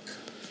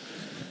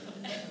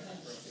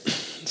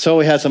 So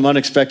we had some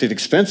unexpected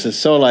expenses.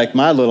 So like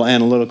my little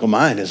analytical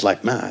mind is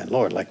like, my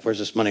Lord, like where's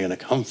this money going to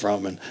come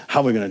from and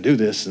how are we going to do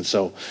this? And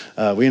so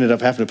we ended up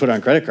having to put it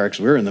on credit card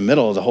because we were in the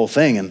middle of the whole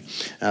thing. And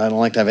I don't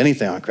like to have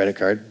anything on credit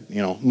card.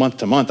 You know, month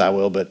to month I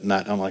will, but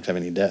I don't like to have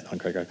any debt on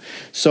credit card.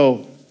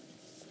 So,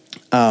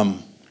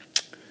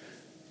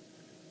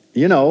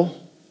 you know,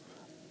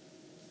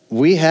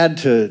 we had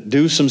to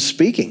do some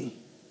speaking.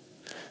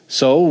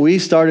 So we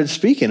started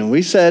speaking and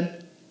we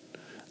said,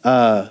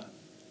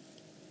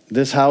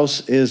 this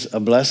house is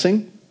a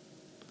blessing,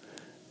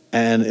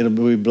 and it'll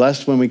be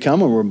blessed when we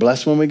come, and we're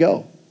blessed when we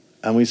go.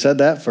 And we said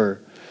that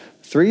for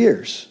 3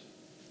 years.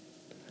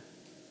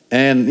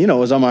 And, you know,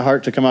 it was on my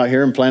heart to come out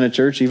here and plant a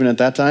church even at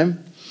that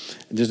time.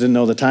 I just didn't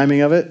know the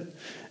timing of it.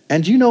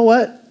 And you know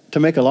what? To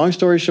make a long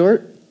story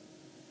short,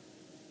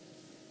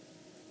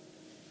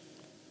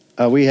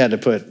 we had to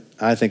put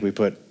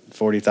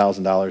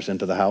 $40,000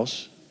 into the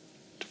house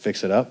to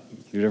fix it up,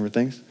 do different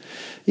things.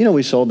 You know,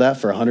 we sold that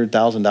for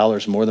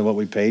 $100,000 more than what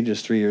we paid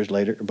just 3 years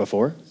later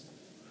before.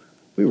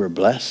 We were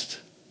blessed.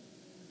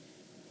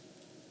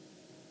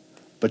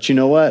 But you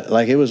know what?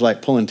 Like it was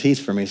like pulling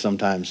teeth for me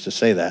sometimes to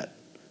say that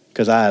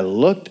because I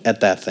looked at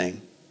that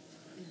thing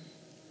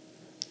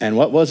and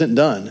what wasn't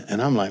done,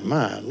 and I'm like,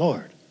 my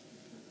Lord.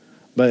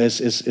 But it's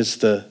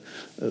the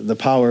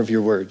power of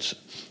your words.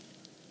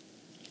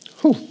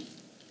 Whew.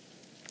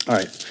 All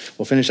right,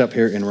 we'll finish up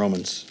here in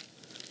Romans.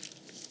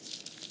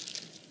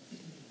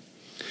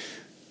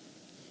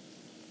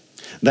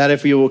 That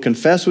if you will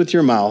confess with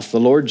your mouth the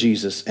Lord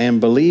Jesus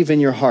and believe in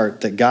your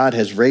heart that God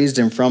has raised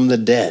him from the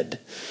dead,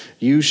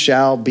 you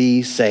shall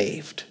be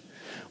saved.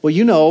 Well,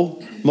 you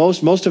know,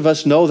 most of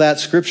us know that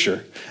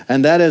scripture.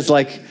 And that is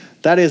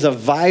a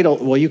vital,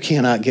 well, you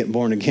cannot get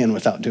born again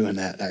without doing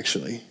that,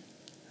 actually.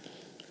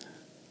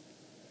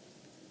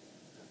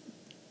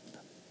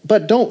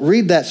 But don't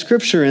read that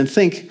scripture and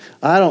think,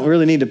 I don't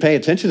really need to pay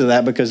attention to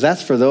that because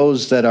that's for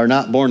those that are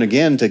not born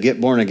again to get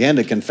born again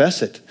to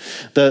confess it.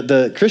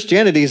 The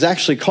Christianity is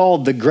actually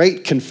called the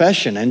Great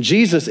Confession, and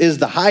Jesus is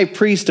the high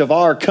priest of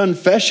our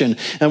confession,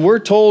 and we're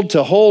told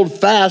to hold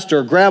fast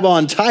or grab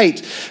on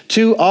tight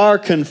to our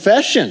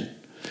confession.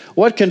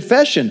 What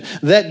confession?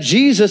 That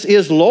Jesus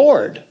is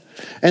Lord.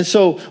 And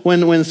so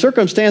when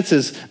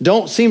circumstances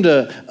don't seem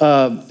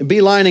to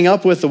be lining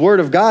up with the Word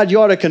of God, you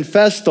ought to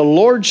confess the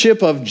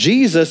lordship of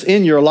Jesus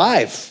in your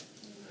life.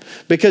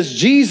 Because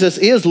Jesus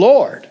is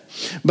Lord.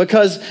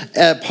 Because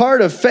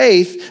part of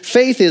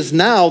faith is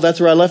now, that's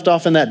where I left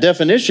off in that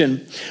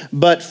definition,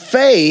 but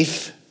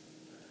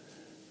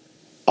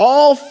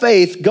all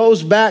faith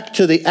goes back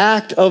to the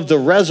act of the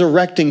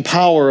resurrecting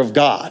power of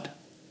God.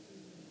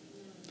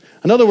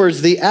 In other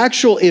words, the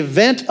actual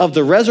event of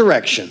the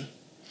resurrection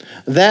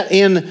that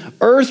in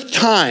earth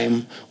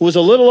time was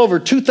a little over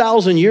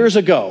 2,000 years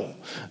ago,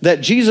 that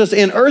Jesus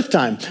in earth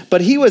time, but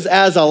he was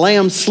as a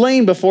lamb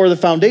slain before the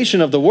foundation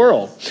of the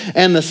world.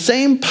 And the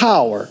same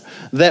power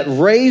that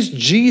raised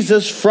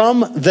Jesus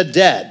from the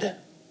dead,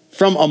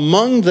 from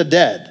among the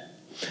dead,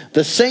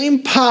 the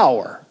same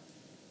power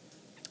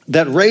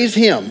that raised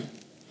him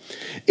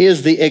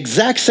is the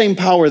exact same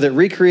power that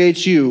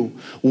recreates you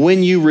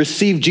when you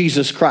receive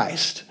Jesus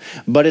Christ.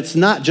 But it's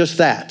not just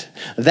that.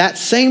 That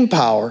same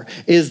power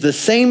is the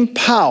same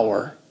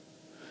power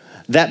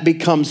that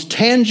becomes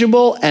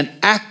tangible and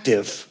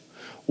active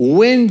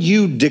when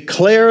you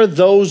declare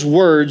those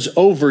words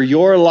over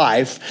your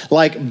life,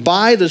 like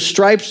by the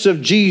stripes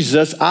of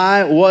Jesus,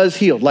 I was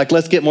healed. Like,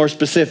 let's get more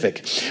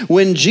specific.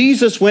 When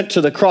Jesus went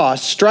to the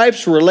cross,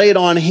 stripes were laid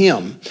on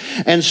him.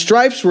 And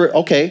stripes were,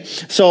 okay,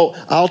 so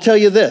I'll tell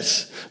you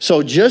this.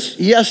 So just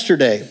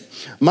yesterday,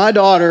 my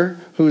daughter,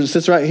 who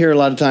sits right here a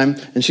lot of time,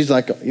 and she's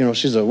like, you know,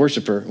 she's a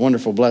worshiper,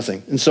 wonderful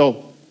blessing. And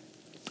so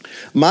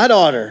my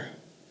daughter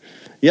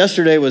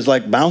yesterday was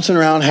like bouncing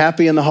around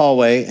happy in the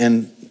hallway,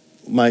 and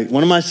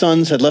one of my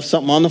sons had left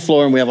something on the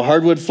floor, and we have a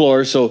hardwood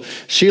floor, so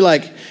she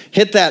like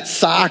hit that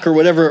sock or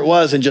whatever it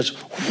was and just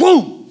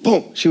whoom,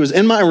 boom. She was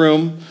in my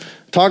room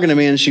talking to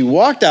me, and she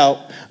walked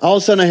out. All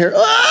of a sudden I hear,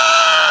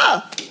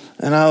 ah!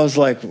 And I was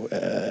like,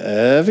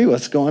 Evie,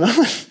 what's going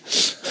on?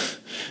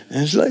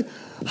 And she's like,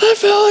 I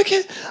feel like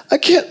I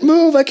can't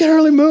move. I can't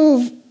hardly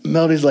move.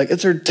 Melody's like,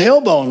 it's her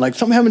tailbone. Like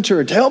something happened to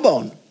her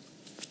tailbone.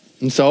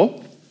 And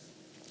so,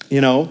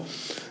 you know,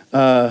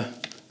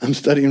 I'm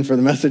studying for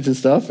the message and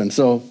stuff. And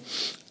so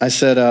I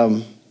said,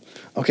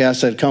 Okay, I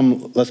said,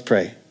 come, let's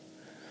pray.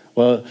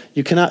 Well,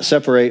 you cannot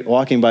separate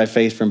walking by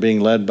faith from being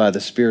led by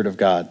the Spirit of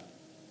God.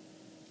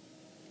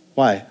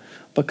 Why?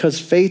 Because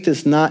faith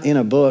is not in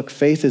a book.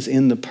 Faith is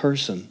in the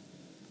person.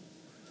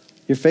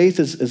 Your faith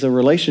is a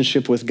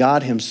relationship with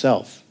God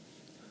himself.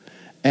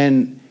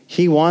 And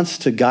he wants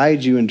to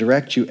guide you and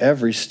direct you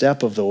every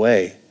step of the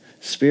way.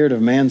 Spirit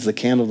of man's the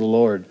candle of the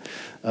Lord.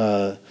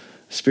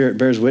 Spirit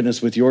bears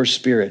witness with your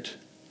spirit.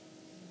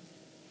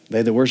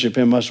 They that worship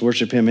him must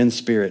worship him in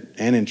spirit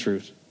and in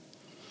truth.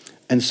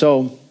 And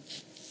so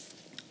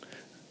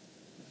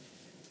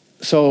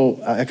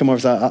I come over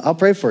and say, I'll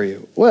pray for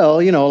you.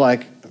 Well,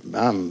 like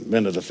I'm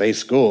been to the faith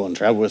school and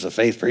traveled with a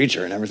faith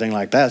preacher and everything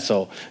like that.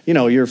 So,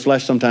 your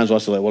flesh sometimes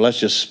wants to well, let's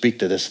just speak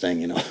to this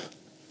thing,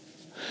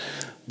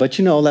 But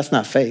that's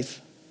not faith.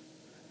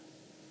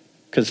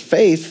 Because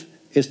faith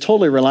is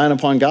totally relying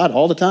upon God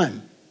all the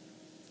time.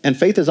 And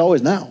faith is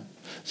always now.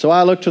 So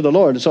I looked to the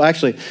Lord. So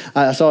actually,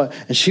 I saw it,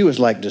 and she was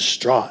like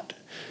distraught.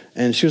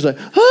 And she was like,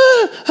 how do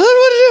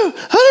I do?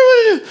 How do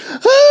I do?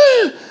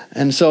 Ah!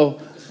 And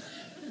so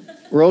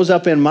rose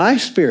up in my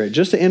spirit,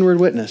 just the inward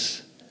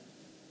witness.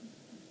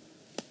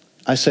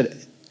 I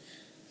said,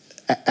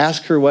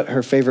 ask her what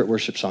her favorite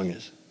worship song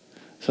is.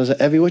 So I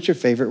said, Evie, what's your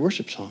favorite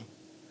worship song?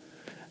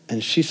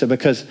 And she said,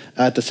 because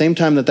at the same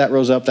time that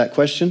rose up, that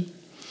question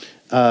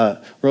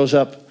rose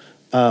up,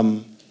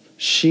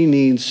 she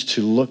needs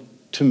to look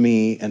to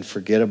me and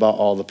forget about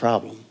all the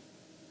problem,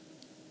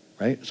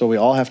 right? So we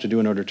all have to do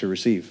in order to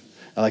receive.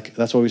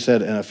 That's what we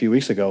said a few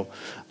weeks ago.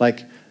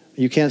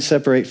 You can't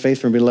separate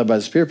faith from being led by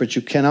the Spirit, but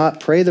you cannot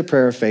pray the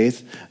prayer of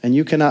faith, and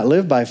you cannot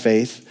live by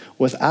faith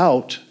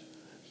without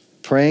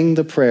praying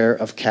the prayer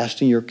of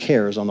casting your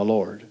cares on the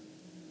Lord.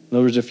 In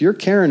other words, if you're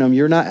carrying them,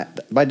 you're not,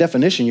 by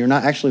definition, you're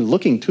not actually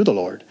looking to the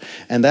Lord.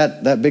 And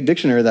that big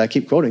dictionary that I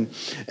keep quoting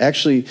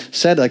actually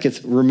said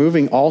it's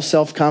removing all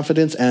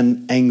self-confidence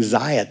and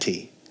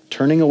anxiety,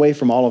 turning away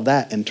from all of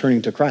that and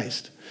turning to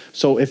Christ.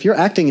 So if you're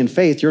acting in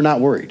faith, you're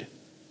not worried.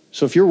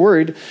 So if you're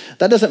worried,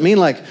 that doesn't mean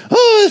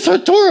it's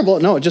adorable.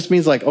 No, it just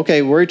means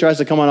okay, worry tries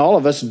to come on all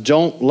of us.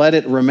 Don't let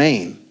it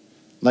remain.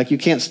 You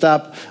can't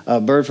stop a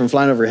bird from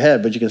flying over your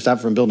head, but you can stop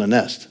it from building a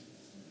nest.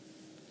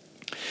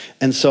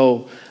 And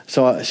so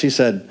she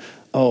said,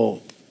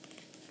 oh,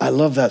 I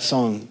love that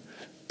song,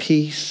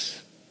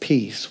 Peace,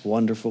 Peace,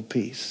 Wonderful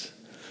Peace.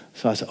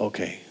 So I said,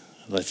 okay,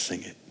 let's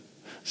sing it.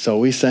 So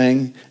we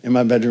sang in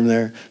my bedroom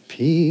there,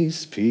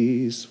 Peace,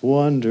 Peace,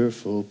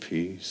 Wonderful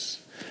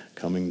Peace,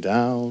 coming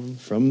down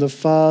from the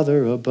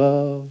Father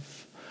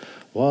above.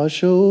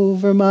 Wash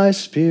over my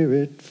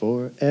spirit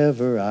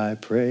forever, I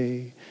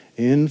pray,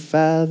 in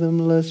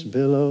fathomless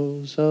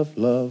billows of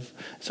love.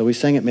 So we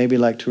sang it maybe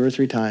 2 or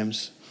 3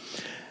 times.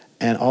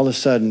 And all of a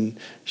sudden,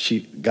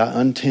 she got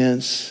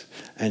untense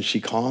and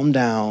she calmed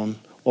down.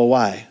 Well,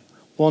 why?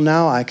 Well,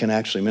 now I can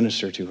actually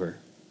minister to her.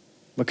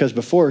 Because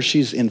before,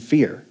 she's in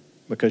fear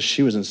because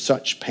she was in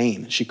such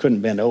pain. She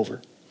couldn't bend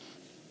over.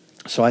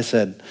 So I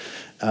said,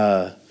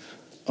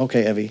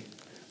 okay, Evie.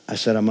 I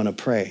said, I'm going to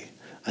pray.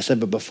 I said,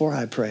 but before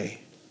I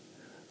pray,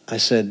 I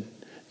said,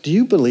 do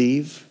you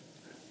believe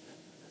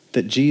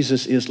that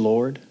Jesus is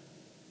Lord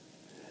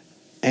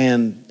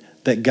and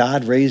that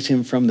God raised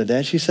him from the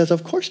dead? She says,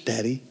 of course,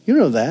 Daddy. You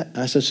know that. And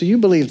I said, so you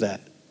believe that?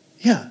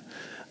 Yeah.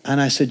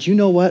 And I said, you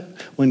know what?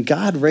 When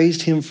God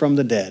raised him from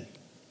the dead,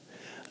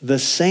 the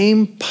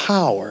same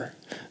power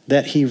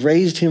that he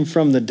raised him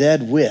from the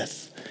dead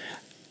with,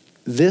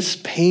 this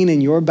pain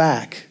in your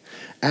back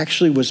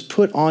actually was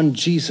put on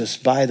Jesus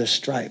by the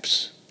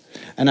stripes.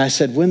 And I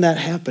said, when that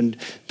happened,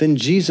 then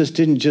Jesus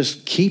didn't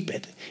just keep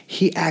it.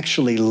 He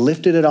actually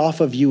lifted it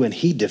off of you and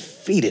he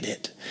defeated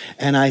it.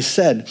 And I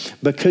said,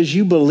 because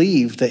you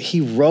believe that he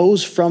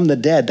rose from the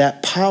dead,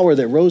 that power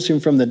that rose him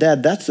from the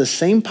dead, that's the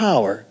same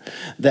power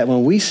that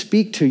when we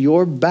speak to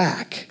your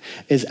back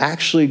is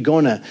actually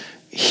going to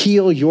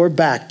heal your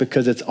back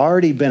because it's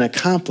already been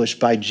accomplished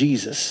by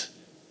Jesus.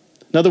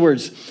 In other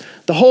words,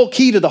 the whole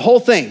key to the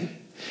whole thing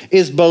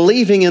is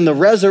believing in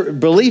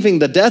believing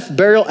the death,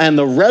 burial, and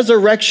the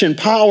resurrection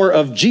power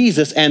of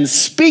Jesus and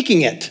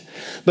speaking it.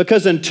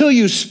 Because until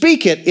you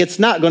speak it, it's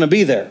not going to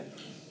be there.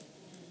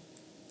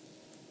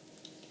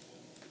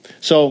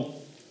 So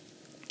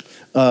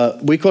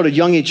we quoted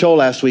Young-E Cho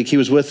last week. He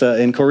was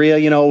in Korea,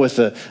 with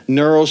a lead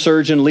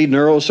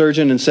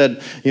neurosurgeon, and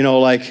said,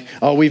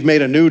 oh, we've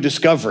made a new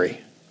discovery,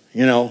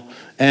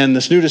 And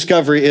this new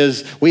discovery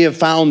is we have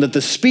found that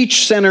the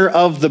speech center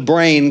of the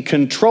brain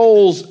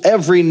controls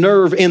every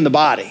nerve in the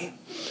body.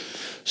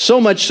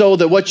 So much so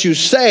that what you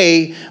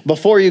say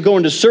before you go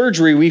into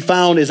surgery, we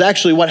found is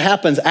actually what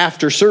happens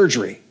after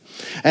surgery.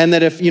 And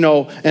that if,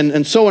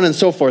 and so on and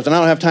so forth. And I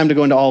don't have time to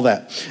go into all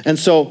that. And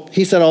so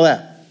he said all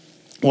that.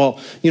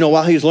 Well,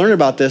 while he was learning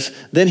about this,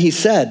 then he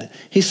said,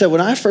 when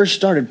I first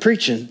started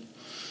preaching,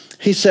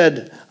 he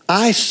said,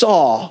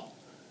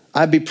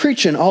 I'd be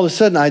preaching, all of a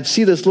sudden I'd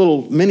see this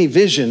little mini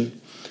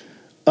vision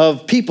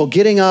of people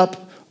getting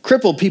up,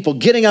 crippled people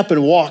getting up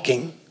and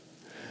walking.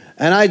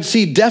 And I'd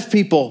see deaf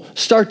people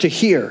start to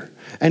hear.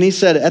 And he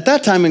said, at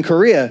that time in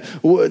Korea,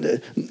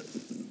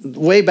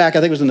 way back,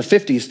 I think it was in the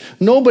 50s,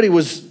 nobody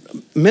was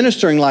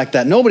ministering like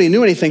that. Nobody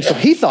knew anything, so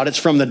he thought it's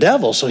from the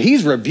devil. So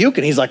he's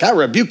rebuking. He's like, I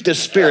rebuke this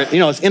spirit.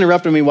 It's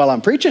interrupting me while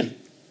I'm preaching.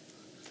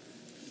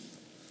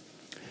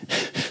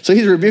 So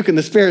he's rebuking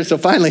the spirit. So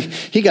finally,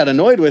 he got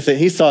annoyed with it.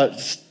 He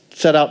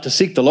set out to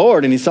seek the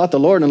Lord, and he sought the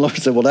Lord, and the Lord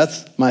said, well,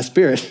 that's my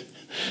spirit.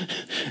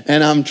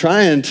 And I'm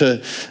trying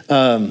to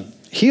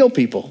heal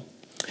people.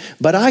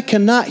 But I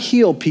cannot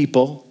heal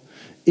people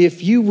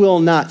if you will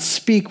not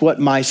speak what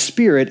my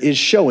spirit is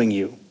showing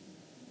you.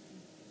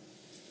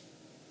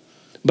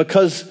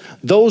 Because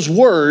those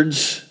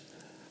words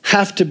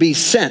have to be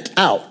sent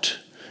out.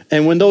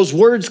 And when those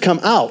words come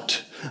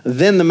out,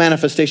 then the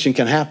manifestation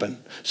can happen.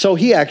 So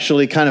he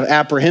actually kind of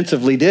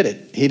apprehensively did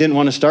it. He didn't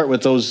want to start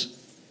with those,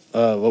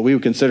 what we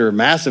would consider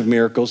massive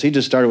miracles. He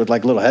just started with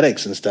like little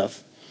headaches and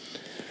stuff.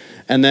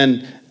 And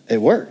then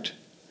it worked.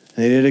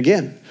 And he did it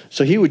again.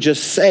 So he would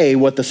just say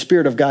what the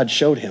Spirit of God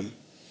showed him.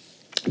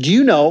 Do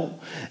you know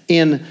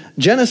in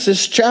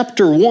Genesis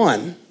chapter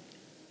 1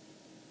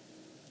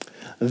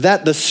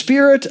 that the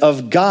Spirit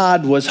of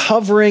God was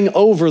hovering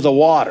over the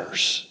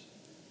waters?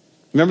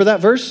 Remember that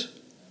verse?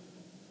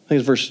 I think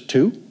it's verse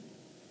 2.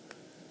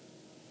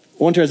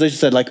 One translation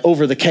said like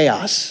over the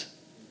chaos.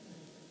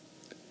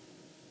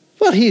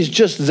 Well, he's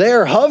just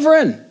there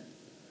hovering.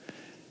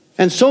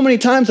 And so many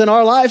times in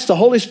our lives, the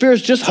Holy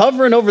Spirit's just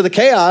hovering over the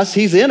chaos.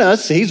 He's in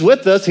us. He's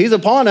with us. He's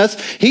upon us.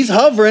 He's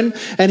hovering.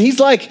 And he's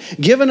like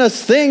giving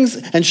us things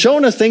and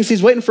showing us things.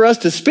 He's waiting for us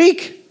to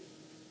speak.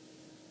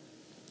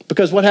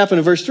 Because what happened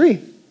in verse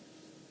 3?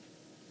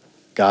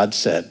 God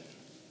said.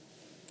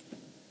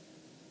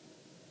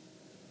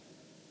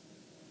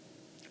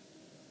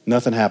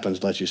 Nothing happens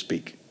unless you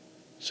speak.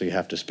 So you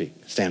have to speak.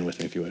 Stand with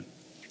me if you would.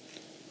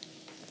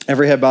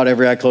 Every head bowed,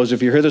 every eye closed.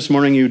 If you're here this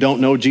morning, you don't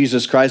know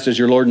Jesus Christ as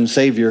your Lord and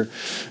Savior,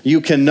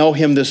 you can know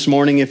him this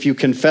morning if you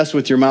confess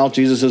with your mouth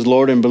Jesus is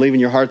Lord and believe in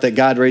your heart that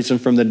God raised him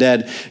from the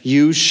dead.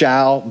 You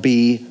shall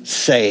be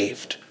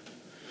saved.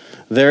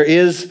 There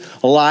is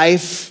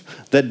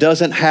life that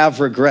doesn't have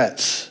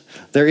regrets.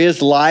 There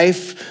is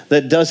life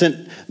that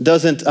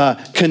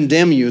doesn't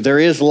condemn you. There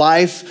is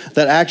life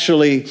that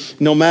actually,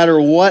 no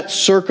matter what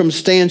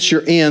circumstance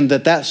you're in,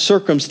 that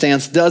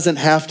circumstance doesn't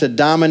have to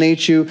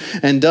dominate you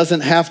and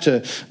doesn't have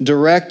to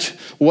direct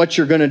what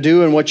you're going to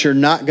do and what you're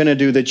not going to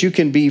do, that you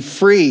can be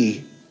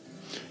free.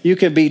 You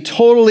can be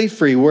totally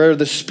free. Where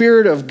the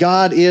Spirit of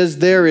God is,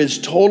 there is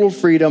total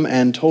freedom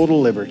and total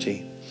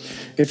liberty.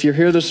 If you're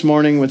here this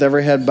morning with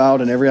every head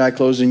bowed and every eye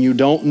closed and you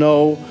don't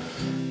know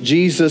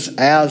Jesus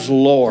as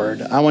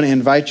Lord, I want to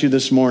invite you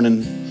this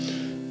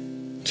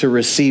morning to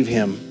receive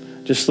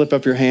him. Just slip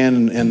up your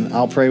hand and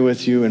I'll pray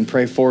with you and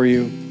pray for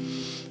you.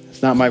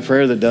 It's not my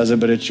prayer that does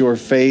it, but it's your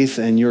faith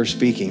and your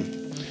speaking.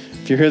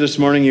 If you're here this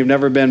morning, you've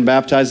never been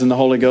baptized in the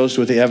Holy Ghost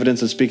with the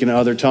evidence of speaking in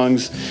other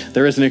tongues,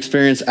 there is an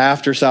experience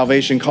after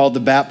salvation called the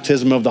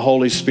baptism of the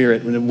Holy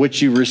Spirit, in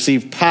which you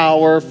receive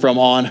power from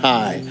on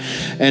high.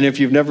 And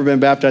if you've never been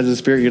baptized in the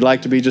Spirit, you'd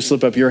like to be, just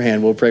slip up your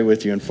hand. We'll pray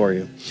with you and for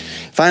you.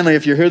 Finally,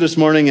 if you're here this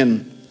morning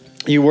and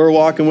you were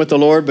walking with the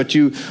Lord, but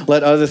you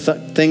let other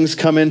things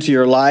come into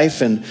your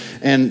life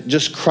and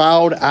just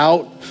crowd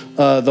out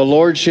the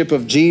lordship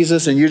of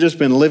Jesus, and you've just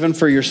been living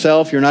for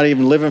yourself. You're not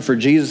even living for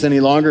Jesus any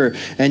longer,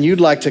 and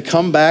you'd like to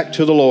come back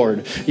to the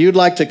Lord. You'd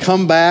like to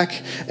come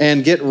back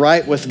and get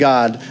right with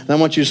God. And I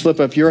want you to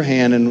slip up your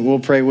hand, and we'll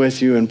pray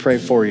with you and pray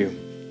for you.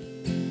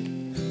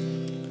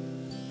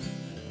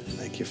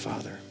 Thank you,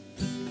 Father.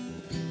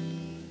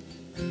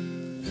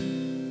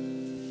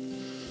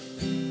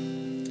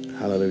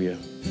 Hallelujah.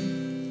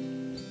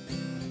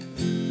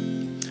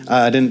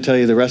 I didn't tell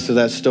you the rest of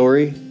that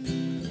story.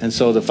 And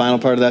so the final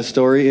part of that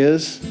story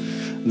is,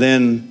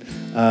 then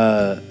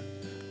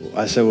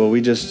I said, well,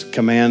 we just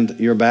command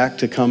your back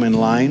to come in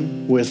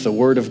line with the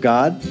Word of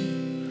God,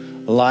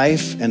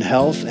 life and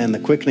health and the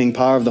quickening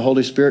power of the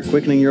Holy Spirit,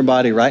 quickening your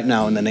body right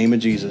now in the name of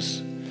Jesus.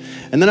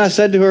 And then I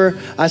said to her,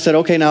 I said,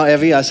 okay, now,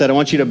 Evie, I said, I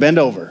want you to bend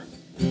over.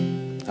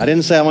 I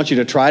didn't say I want you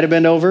to try to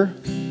bend over.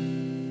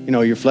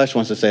 Your flesh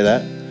wants to say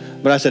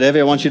that. But I said,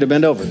 Evie, I want you to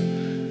bend over.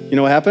 You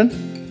know what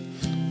happened?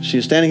 She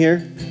was standing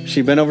here.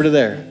 She bent over to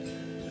there.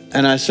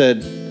 And I said,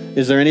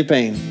 is there any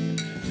pain?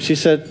 She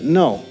said,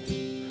 no.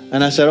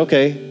 And I said,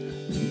 okay.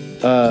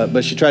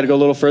 But she tried to go a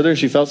little further. And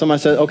she felt something. I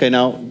said, okay,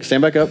 now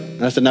stand back up.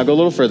 And I said, now go a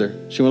little further.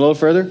 She went a little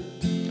further.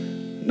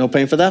 No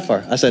pain for that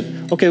far. I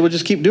said, okay, we'll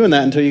just keep doing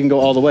that until you can go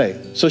all the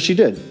way. So she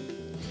did.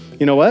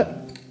 You know what?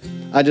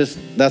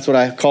 That's what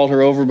I called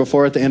her over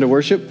before at the end of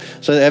worship.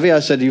 So Evie, I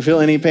said, do you feel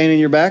any pain in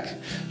your back?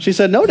 She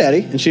said, no,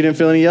 Daddy. And she didn't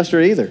feel any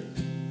yesterday either.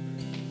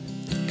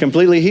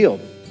 Completely healed.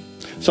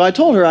 So I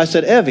told her, I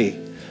said, Evie,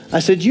 I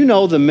said,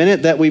 the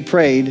minute that we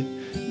prayed,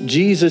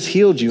 Jesus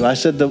healed you. I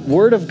said, the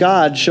Word of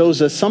God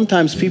shows us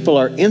sometimes people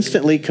are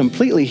instantly,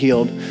 completely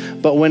healed.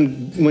 But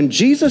when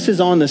Jesus is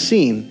on the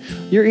scene,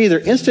 you're either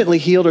instantly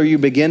healed or you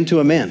begin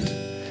to amend.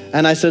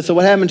 And I said, so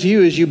what happened to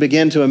you is you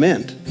began to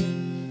amend.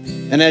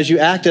 And as you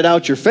acted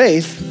out your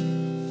faith,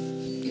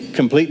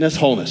 completeness,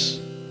 wholeness,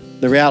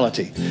 the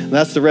reality. And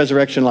that's the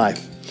resurrection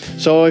life.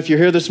 So if you're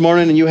here this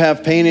morning and you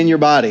have pain in your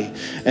body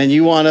and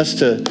you want us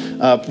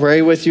to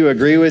pray with you,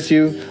 agree with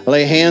you,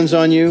 lay hands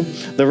on you,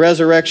 the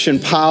resurrection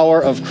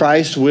power of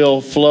Christ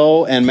will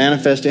flow and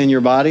manifest in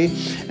your body.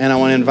 And I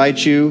want to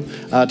invite you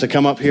to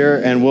come up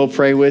here and we'll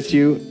pray with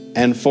you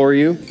and for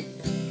you.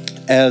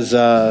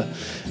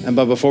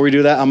 But before we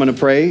do that, I'm going to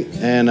pray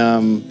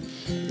and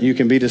you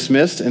can be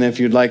dismissed. And if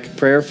you'd like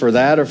prayer for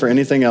that or for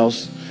anything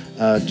else,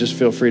 just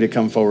feel free to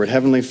come forward.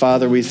 Heavenly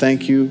Father, we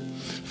thank you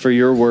for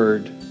your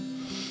word.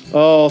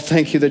 Oh,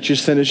 thank you that you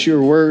sent us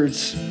your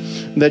words,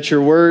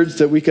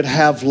 that we could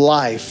have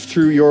life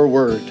through your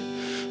word.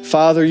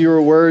 Father,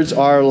 your words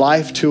are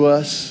life to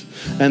us,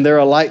 and they're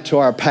a light to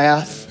our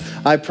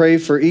path. I pray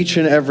for each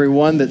and every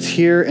one that's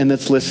here and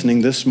that's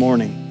listening this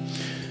morning,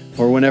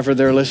 or whenever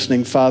they're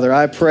listening, Father.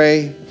 I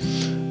pray,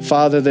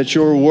 Father, that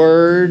your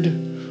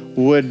word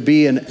would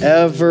be an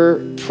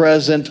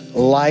ever-present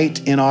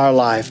light in our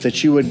life,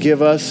 that you would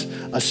give us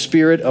a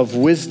spirit of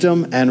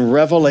wisdom and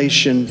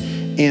revelation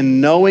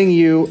in knowing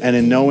you and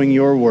in knowing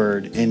your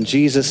word. In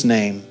Jesus'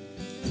 name,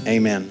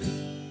 amen.